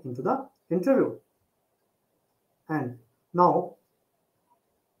lying into the interview. And now,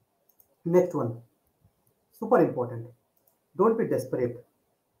 next one, super important. Don't be desperate.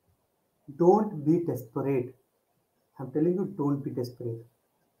 Don't be desperate. I'm telling you, don't be desperate.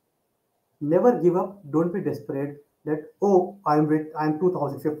 Never give up. Don't be desperate that, oh, I'm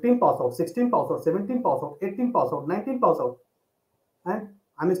 2015 pass out, 16 pass out, 17 pass out, 18 pass out, 19 pass out, and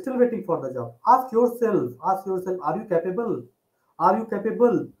I'm still waiting for the job. Ask yourself, are you capable? Are you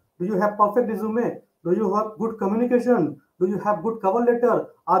capable? Do you have perfect resume? Do you have good communication? Do you have good cover letter?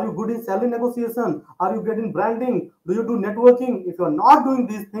 Are you good in salary negotiation? Are you good in branding? Do you do networking? If you're not doing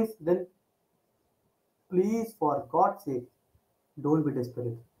these things, then please, for God's sake, don't be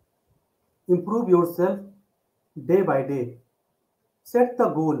desperate. Improve yourself day by day. Set the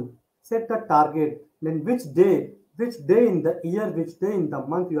goal, set the target, then which day in the year, which day in the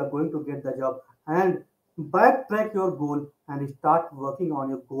month you are going to get the job, and backtrack your goal and start working on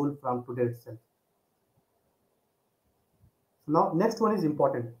your goal from today itself. Now, next one is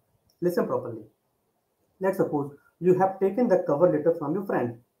important. Listen properly. Let's suppose you have taken the cover letter from your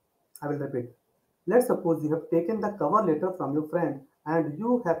friend. I will repeat. Let's suppose you have taken the cover letter from your friend and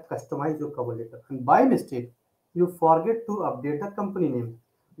you have customized your cover letter. And by mistake, you forget to update the company name.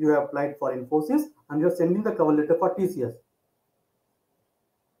 You have applied for Infosys and you are sending the cover letter for TCS.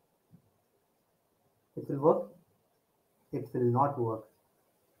 It will work? It will not work.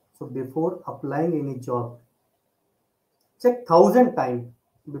 So before applying any job, check 1,000 times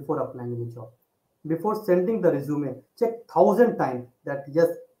before applying any job. Before sending the resume, check 1,000 times that yes,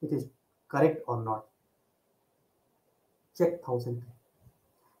 it is correct or not. Check 1,000 times.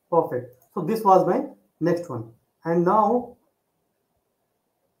 Perfect. So this was my next one. And now,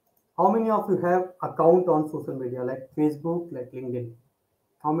 how many of you have account on social media like Facebook, like LinkedIn?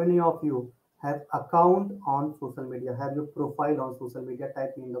 How many of you have account on social media? Have your profile on social media?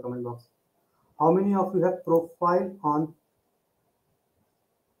 Type me in the comment box. How many of you have profile on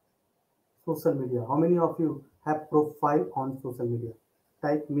social media? How many of you have profile on social media?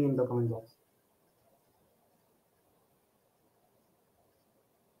 Type me in the comment box.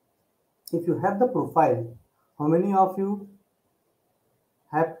 If you have the profile, how many of you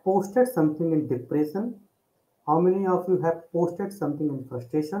have posted something in depression? How many of you have posted something in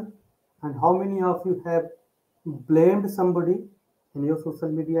frustration? And how many of you have blamed somebody in your social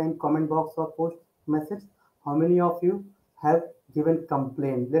media in comment box or post message? How many of you have given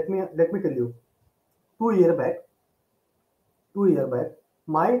complaint? Let me tell you. 2 year back, 2 year back,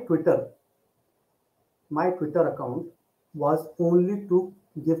 my Twitter account was only to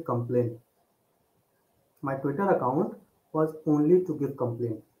give complaint. My Twitter account was only to give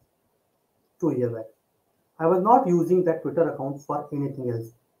complaint. 2 year back. I was not using that Twitter account for anything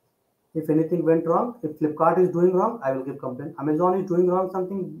else. If anything went wrong, if Flipkart is doing wrong, I will give complaint. Amazon is doing wrong,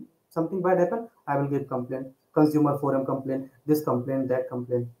 something bad happened, I will give complaint. Consumer forum complaint, this complaint, that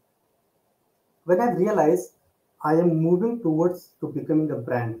complaint. When I realized I am moving towards to becoming a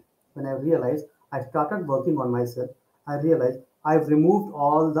brand, when I realized I started working on myself, I realized I've removed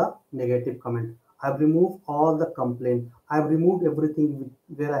all the negative comment. I've removed all the complaint. I've removed everything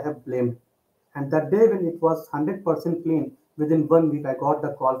where I have blamed. And that day when it was 100% clean, within 1 week, I got the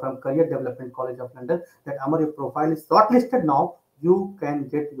call from Career Development College of London that Amar, your profile is shortlisted now. You can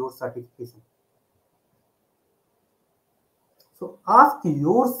get your certification. So ask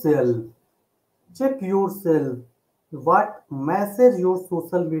yourself, check yourself, what message your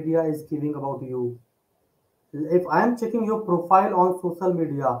social media is giving about you. If I am checking your profile on social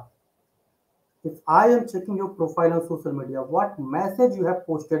media, if I am checking your profile on social media, what message you have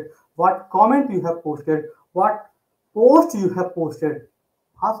posted, what comment you have posted, what post you have posted,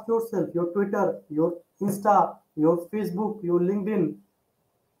 ask yourself, your Twitter, your Insta, your Facebook, your LinkedIn,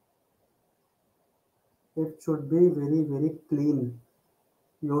 it should be very, very clean.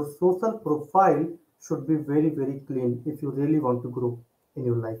 Your social profile should be very, very clean if you really want to grow in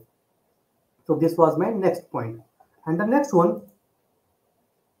your life. So this was my next point. And the next one,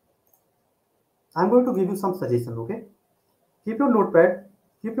 I'm going to give you some suggestion, okay? Keep your notepad,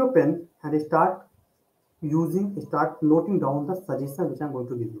 keep your pen, and start noting down the suggestion which I'm going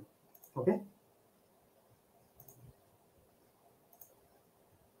to give you. Okay?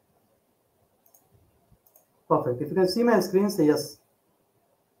 Perfect. If you can see my screen, say yes.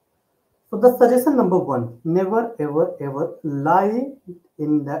 So the suggestion number one, never ever ever lie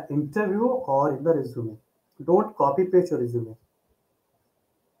in the interview or in the resume. Don't copy paste your resume.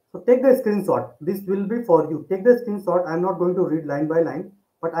 So take the screenshot. This will be for you. Take the screenshot. I'm not going to read line by line,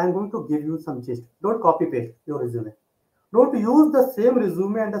 but I'm going to give you some gist. Don't copy paste your resume. Don't use the same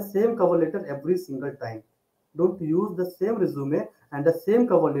resume and the same cover letter every single time. Don't use the same resume and the same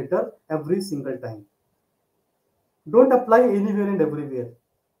cover letter every single time. Don't apply anywhere and everywhere.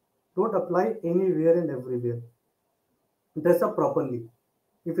 Don't apply anywhere and everywhere. Dress up properly.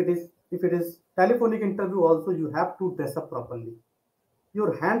 If it is If it is telephonic interview also, you have to dress up properly.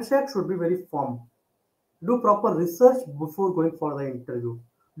 Your handshake should be very firm. Do proper research before going for the interview.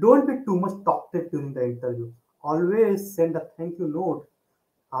 Don't be too much talkative during the interview. Always send a thank you note.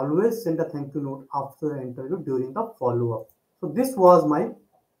 Always send a thank you note after the interview during the follow up. So this was my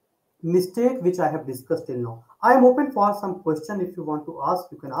mistake which I have discussed till now. I am open for some question. If you want to ask,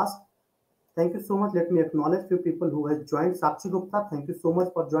 you can ask. Thank you so much. Let me acknowledge few people who have joined. Sakshi Gupta, thank you so much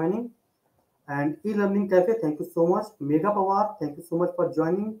for joining. And e-learning cafe, thank you so much. Mega Pawar, thank you so much for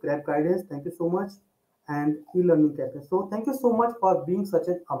joining. Grab Guidance, thank you so much. And e-learning cafe. So thank you so much for being such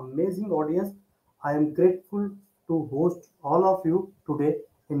an amazing audience. I am grateful to host all of you today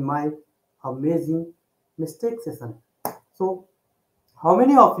in my amazing mistake session. So how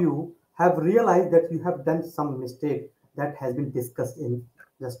many of you have realized that you have done some mistake that has been discussed in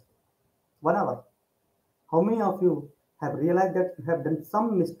just 1 hour? How many of you have realized that you have done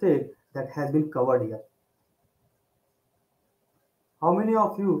some mistake that has been covered here? How many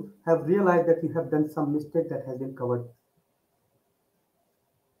of you have realized that you have done some mistake that has been covered?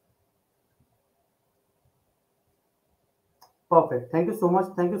 Perfect. Thank you so much.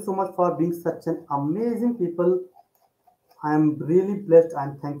 Thank you so much for being such an amazing people. I am really blessed. I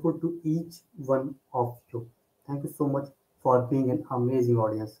am thankful to each one of you. Thank you so much for being an amazing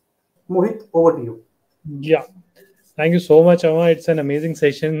audience. Mohit, over to you. Yeah. Thank you so much, Amma. It's an amazing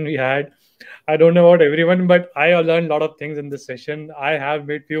session we had. I don't know about everyone, but I learned a lot of things in this session. I have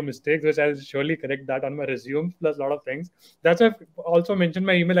made few mistakes, which I'll surely correct that on my resume, plus a lot of things. That's why I've also mentioned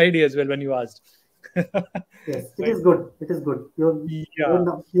my email ID as well when you asked. Yes, it Right. is good. It is good. Yeah.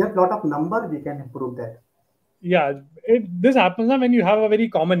 You have lot of number. We can improve that. Yeah. This happens now when you have a very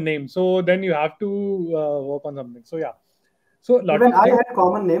common name. So then you have to work on something. So yeah. So a lot Even of I things. had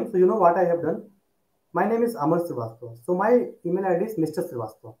common name. So you know what I have done? My name is Amar Srivastava. So my email ID is Mr.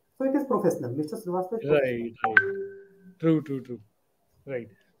 Srivastava. So it is professional. Mr. Srivastava is professional. Right. Right. True. True. True. Right.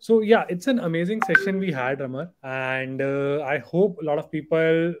 So yeah, it's an amazing session we had, Ramar, and I hope a lot of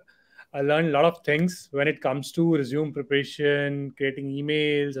people learn a lot of things when it comes to resume preparation, creating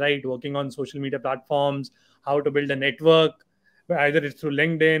emails, right, working on social media platforms, how to build a network, either it's through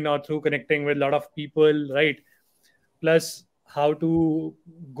LinkedIn or through connecting with a lot of people, right? Plus how to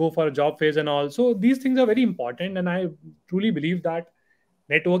go for a job phase and all. So these things are very important, and I truly believe that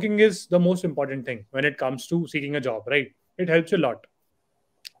networking is the most important thing when it comes to seeking a job, right? It helps you a lot.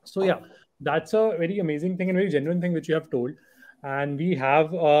 So yeah, that's a very amazing thing and very genuine thing which you have told. And we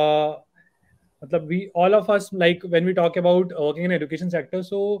have we all of us, like when we talk about working in education sector,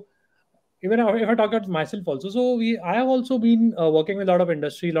 so even if I talk about myself also, so we I have also been working with a lot of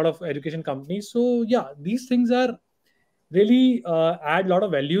industry, a lot of education companies. So yeah, these things are really add a lot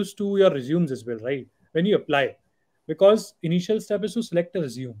of values to your resumes as well, right? When you apply, because initial step is to select a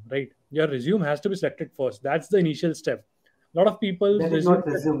resume, right? Your resume has to be selected first. That's the initial step. A lot of people's That is resume not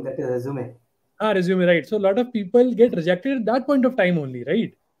resume. That is resume. resume, right? So a lot of people get rejected at that point of time only,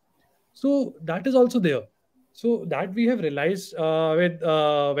 right? So that is also there. So that we have realized with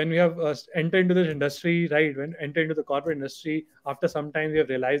when we have entered into this industry, right? When enter into the corporate industry, after some time we have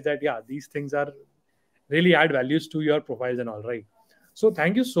realized that yeah, these things are really add values to your profiles and all, right? So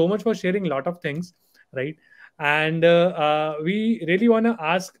thank you so much for sharing a lot of things, right? And we really want to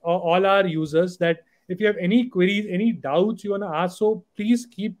ask all our users that if you have any queries, any doubts you want to ask, so please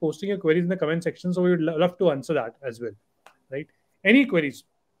keep posting your queries in the comment section, so we would love to answer that as well, right? Any queries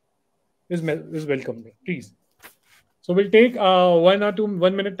is welcome, please. So we'll take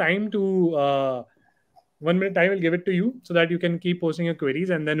 1 minute time to 1 minute time. We'll give it to you so that you can keep posting your queries,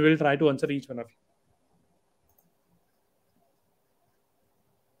 and then we'll try to answer each one of you.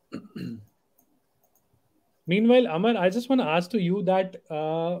 Meanwhile, Amar, I just want to ask to you that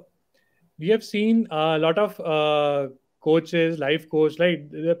we have seen a lot of coaches, life coach, right?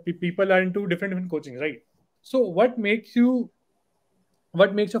 People are into different coaching, right? So what makes your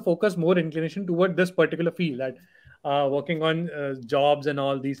focus more inclination toward this particular field, that working on jobs and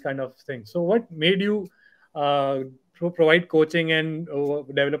all these kind of things? So what made you provide coaching and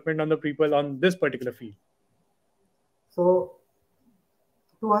development on the people on this particular field? So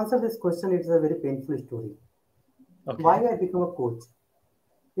to answer this question, it's a very painful story. Okay. Why I became a coach?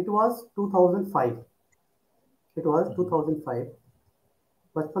 It was 2005. It was Mhm. 2005.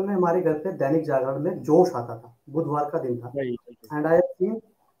 बचपन में हमारे घर पे दैनिक जागरण में जोश आता था, बुधवार का दिन था. Right. And I have seen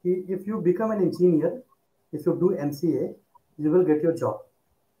if you become an engineer, if you do MCA, you will get your job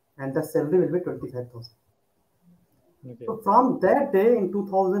and the salary will be 25,000. Okay. So from that day in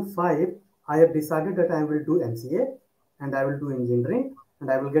 2005, I have decided that I will do MCA and I will do engineering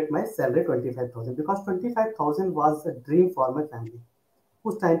and I will get my salary 25,000, because 25,000 was a dream for my family.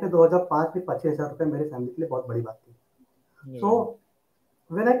 उस time पे 2005 में 25,000 रुपये मेरे family के लिए बहुत बड़ी बात थी. सो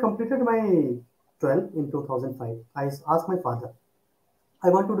Right. when I completed my 12 in 2005, I asked my father,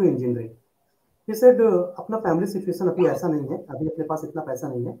 I want to do engineering. He said, अपना फैमिली सिचुएशन अभी ऐसा नहीं है, अभी अपने पास इतना पैसा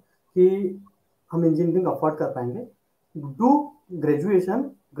नहीं है कि हम इंजीनियरिंग अफोर्ड कर पाएंगे. Do graduation.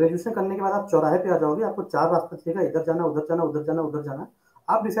 ग्रेजुएशन करने के बाद आप चौराहे पे आ जाओगे, आपको चार रास्ते दिखेगा, इधर जाना, उधर जाना, उधर जाना, उधर जाना.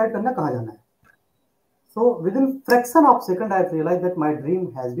 आप डिसाइड करना कहाँ जाना है. So within fraction of second, I realized that my dream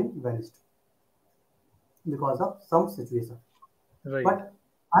has been vanished because of some situation. Right. But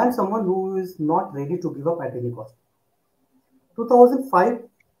I am someone who is not ready to give up at any cost. 2005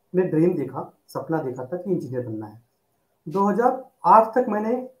 में dream देखा, सपना देखा था कि engineer बनना है. 2008 तक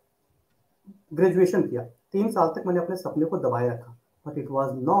मैंने ग्रेजुएशन किया. 3 साल तक मैंने अपने सपने को दबाए रखा. But it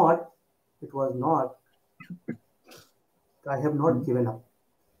was not I have not given up.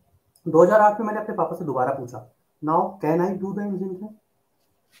 2008 में मैंने अपने पापा से दोबारा पूछा, now can I do the engineering.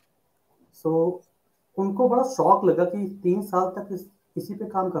 सो उनको बड़ा शौक लगा कि 3 साल तक इसी पे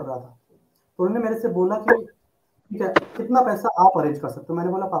काम कर रहा था. तो उन्होंने मेरे से बोला कि ठीक है, कितना पैसा आप अरेंज कर सकते हो.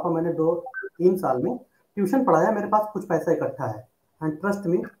 मैंने बोला पापा, मैंने 2-3 साल में ट्यूशन पढ़ाया, मेरे पास कुछ पैसा इकट्ठा है. And trust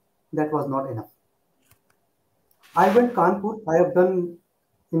me, that was not enough. I went Kanpur, I have done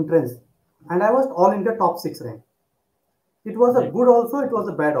entrance, and I was all India top 6 rank. It was a Right. good also, it was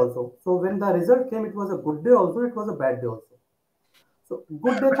a bad also. So when the result came, it was a good day also, it was a bad day also. So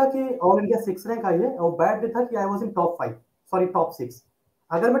good day था कि all India 6 rank आई है, और bad day था कि I was in top 5, sorry top 6.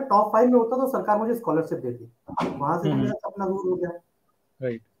 अगर मैं top 5 में होता तो सरकार मुझे स्कॉलरशिप देती. वहां से भी मेरा सपना दूर हो गया.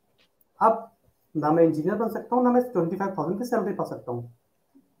 Right. अब ना मैं इंजीनियर बन सकता हूँ, ना मैं 25,000 की सैलरी पा सकता हूँ.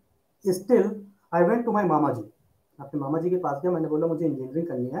 Still I went to my मामा जी. अपने मामा जी के पास गया, मैंने बोला मुझे इंजीनियरिंग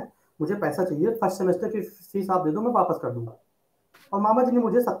करनी है, मुझे पैसा चाहिए, फर्स्ट सेमेस्टर की फीस आप दे दो, मैं वापस कर दूंगा. और मामा जी ने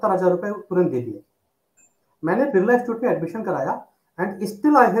मुझे 70,000 रुपये तुरंत दे दिए. मैंने बिरला इंस्टीट्यूट में एडमिशन कराया, and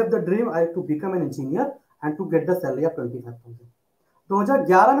still I have the dream I to become an engineer and to get the salary of 25,000.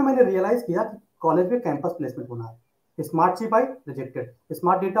 2011 में मैंने रियलाइज किया कि कॉलेज में कैंपस प्लेसमेंट होना है. स्मार्ट चिप आई, रिजेक्टेड.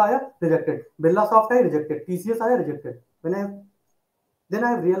 स्मार्ट डेटा आया, रिजेक्टेड. बिरला सॉफ्ट आई, रिजेक्टेड. टीसीएस आया, रिजेक्टेड. देन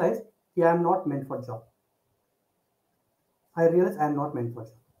आई रियलाइज कि I am not meant for job. I realized I am not meant for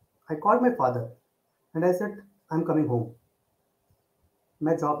job. I called my father and I said, I am coming home.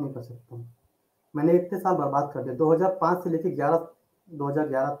 मैं job नहीं कर सकता हूँ. मैंने इतने साल बर्बाद कर दिए. 2005 से लेके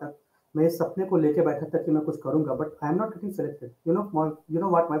 2011 तक मैं इस सपने को लेके बैठा था कि मैं कुछ करूंगा, but I am not getting selected. You know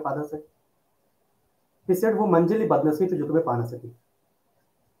what my father said. He said, वो मंजिल ही बदनसीब थी जो तुम्हें पा ना सकी.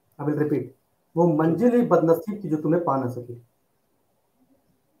 आई विल रिपीट, वो मंजिल ही बदनसीब थी जो तुम्हें पा ना सकी.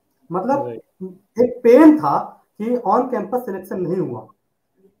 मतलब Right. एक पेन था कि ऑन कैंपस सिलेक्शन नहीं हुआ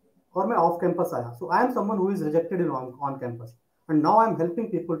और मैं ऑफ कैंपस आया. सो I am someone who is rejected in on campus, and now I am helping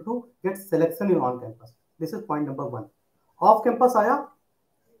people to get selection in on campus. This is point number 1. Off campus आया,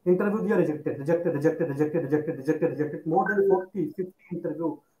 interview दिया, rejected, rejected, rejected, rejected, rejected, rejected, rejected. More than 40-50 interview,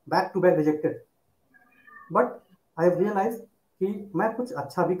 back to back rejected. But I have realise कि मैं कुछ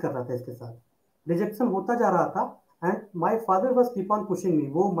अच्छा भी कर रहा था इसके साथ. रिजेक्शन होता जा रहा था, and my father was keep on pushing me.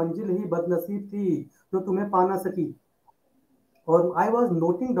 वो मंजिल ही बदनसीब थी जो तुम्हें पा ना सकी. और I was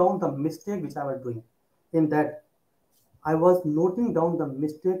noting down the mistake which I was doing in that. I was noting down the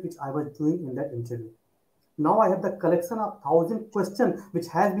mistake which I was doing in that interview. Now I have the collection of 1,000 questions which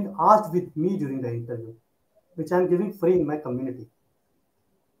has been asked with me during the interview, which I am giving free in my community.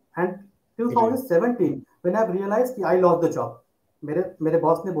 And Great. 2017, when I realized कि I lost the job, मेरे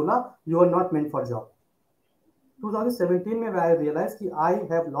boss ने बोला you are not meant for job. 2017 में I realized कि I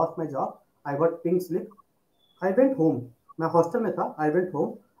have lost my job. I got pink slip. I went home. मैं hostel में था. I went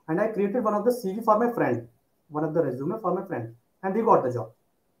home and I created one of the CV for my friend, one of the resume for my friend, and he got the job.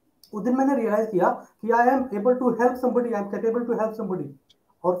 उस दिन मैंने realise किया कि I am able to help somebody, I am capable to help somebody.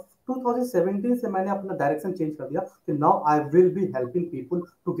 और 2017 से मैंने अपना direction change कर दिया कि now I will be helping people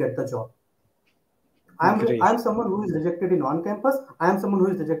to get the job. Great. I am someone who is rejected in on campus. I am someone who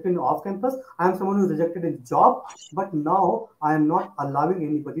is rejected in off campus. I am someone who is rejected in job. But now I am not allowing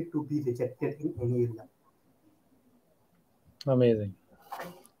anybody to be rejected in any area. Amazing.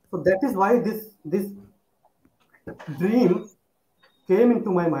 So that is why this dream came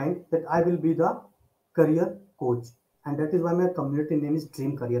into my mind that I will be the career coach, and that is why my community name is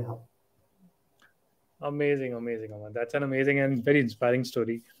Dream Career Hub. Amazing, amazing, Aman. That's an amazing and very inspiring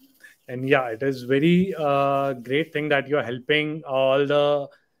story. And yeah, it is very great thing that you're helping all the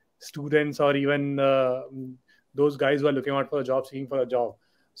students or even those guys who are looking out for a job, seeking for a job.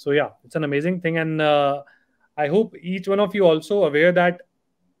 So yeah, it's an amazing thing. And I hope each one of you also aware that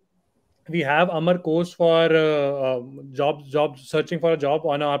we have Amar course for job searching for a job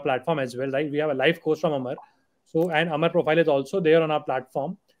on our platform as well, right? We have a live course from Amar. So, and Amar profile is also there on our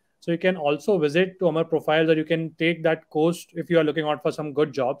platform. So you can also visit to Amar profile, or you can take that course if you are looking out for some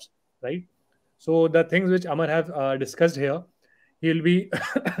good jobs, right? So the things which Amar have discussed here, he'll be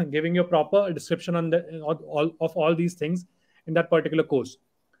giving you a proper description on the of all these things in that particular course,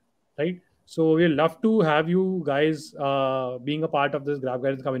 right? So we love to have you guys being a part of this Grab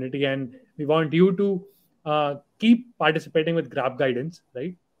Guidance community, and we want you to keep participating with Grab Guidance,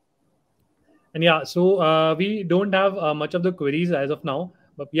 right? And yeah, so we don't have much of the queries as of now,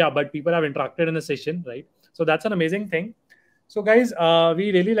 but yeah, but people have interacted in the session, right? So that's an amazing thing. So guys,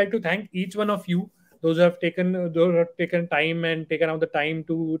 we really like to thank each one of you, those who have taken time and taken out the time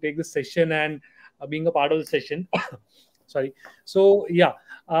to take this session and being a part of the session. Sorry. So yeah,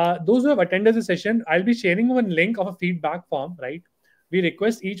 those who have attended the session, I'll be sharing one link of a feedback form, right? We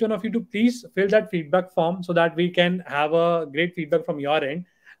request each one of you to please fill that feedback form so that we can have a great feedback from your end,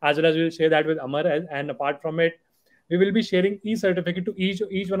 as well as we'll share that with Amar. And apart from it, we will be sharing e-certificate to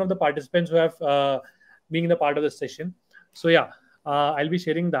each one of the participants who have been the part of the session. So yeah, I'll be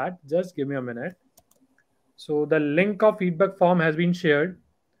sharing that. Just give me a minute. So the link of feedback form has been shared,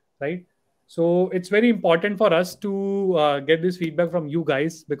 right? So it's very important for us to get this feedback from you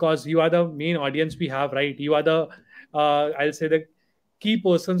guys, because you are the main audience we have, right? You are the I'll say the key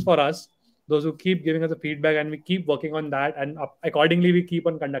persons for us, those who keep giving us the feedback, and we keep working on that, and accordingly we keep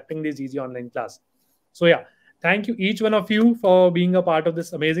on conducting this easy online class. So yeah, thank you each one of you for being a part of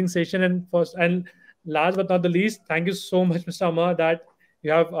this amazing session. And first and last but not the least, thank you so much, Mr. Amar, that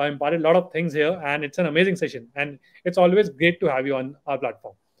you have imparted a lot of things here, and it's an amazing session, and it's always great to have you on our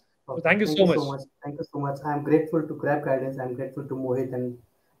platform. So Okay, thank you thank so you much. so much. Thank you so much. I'm grateful to Grab Guidance. I'm grateful to Mohit and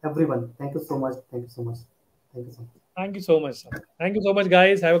everyone. Thank you so much. Thank you so much. Thank you so much. Thank you so much, sir. Thank you so much,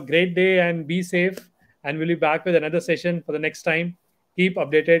 guys. Have a great day and be safe. And we'll be back with another session for the next time. Keep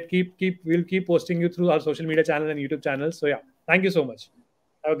updated. We'll keep posting you through our social media channel and YouTube channels. So yeah, thank you so much.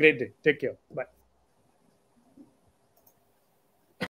 Have a great day. Take care. Bye.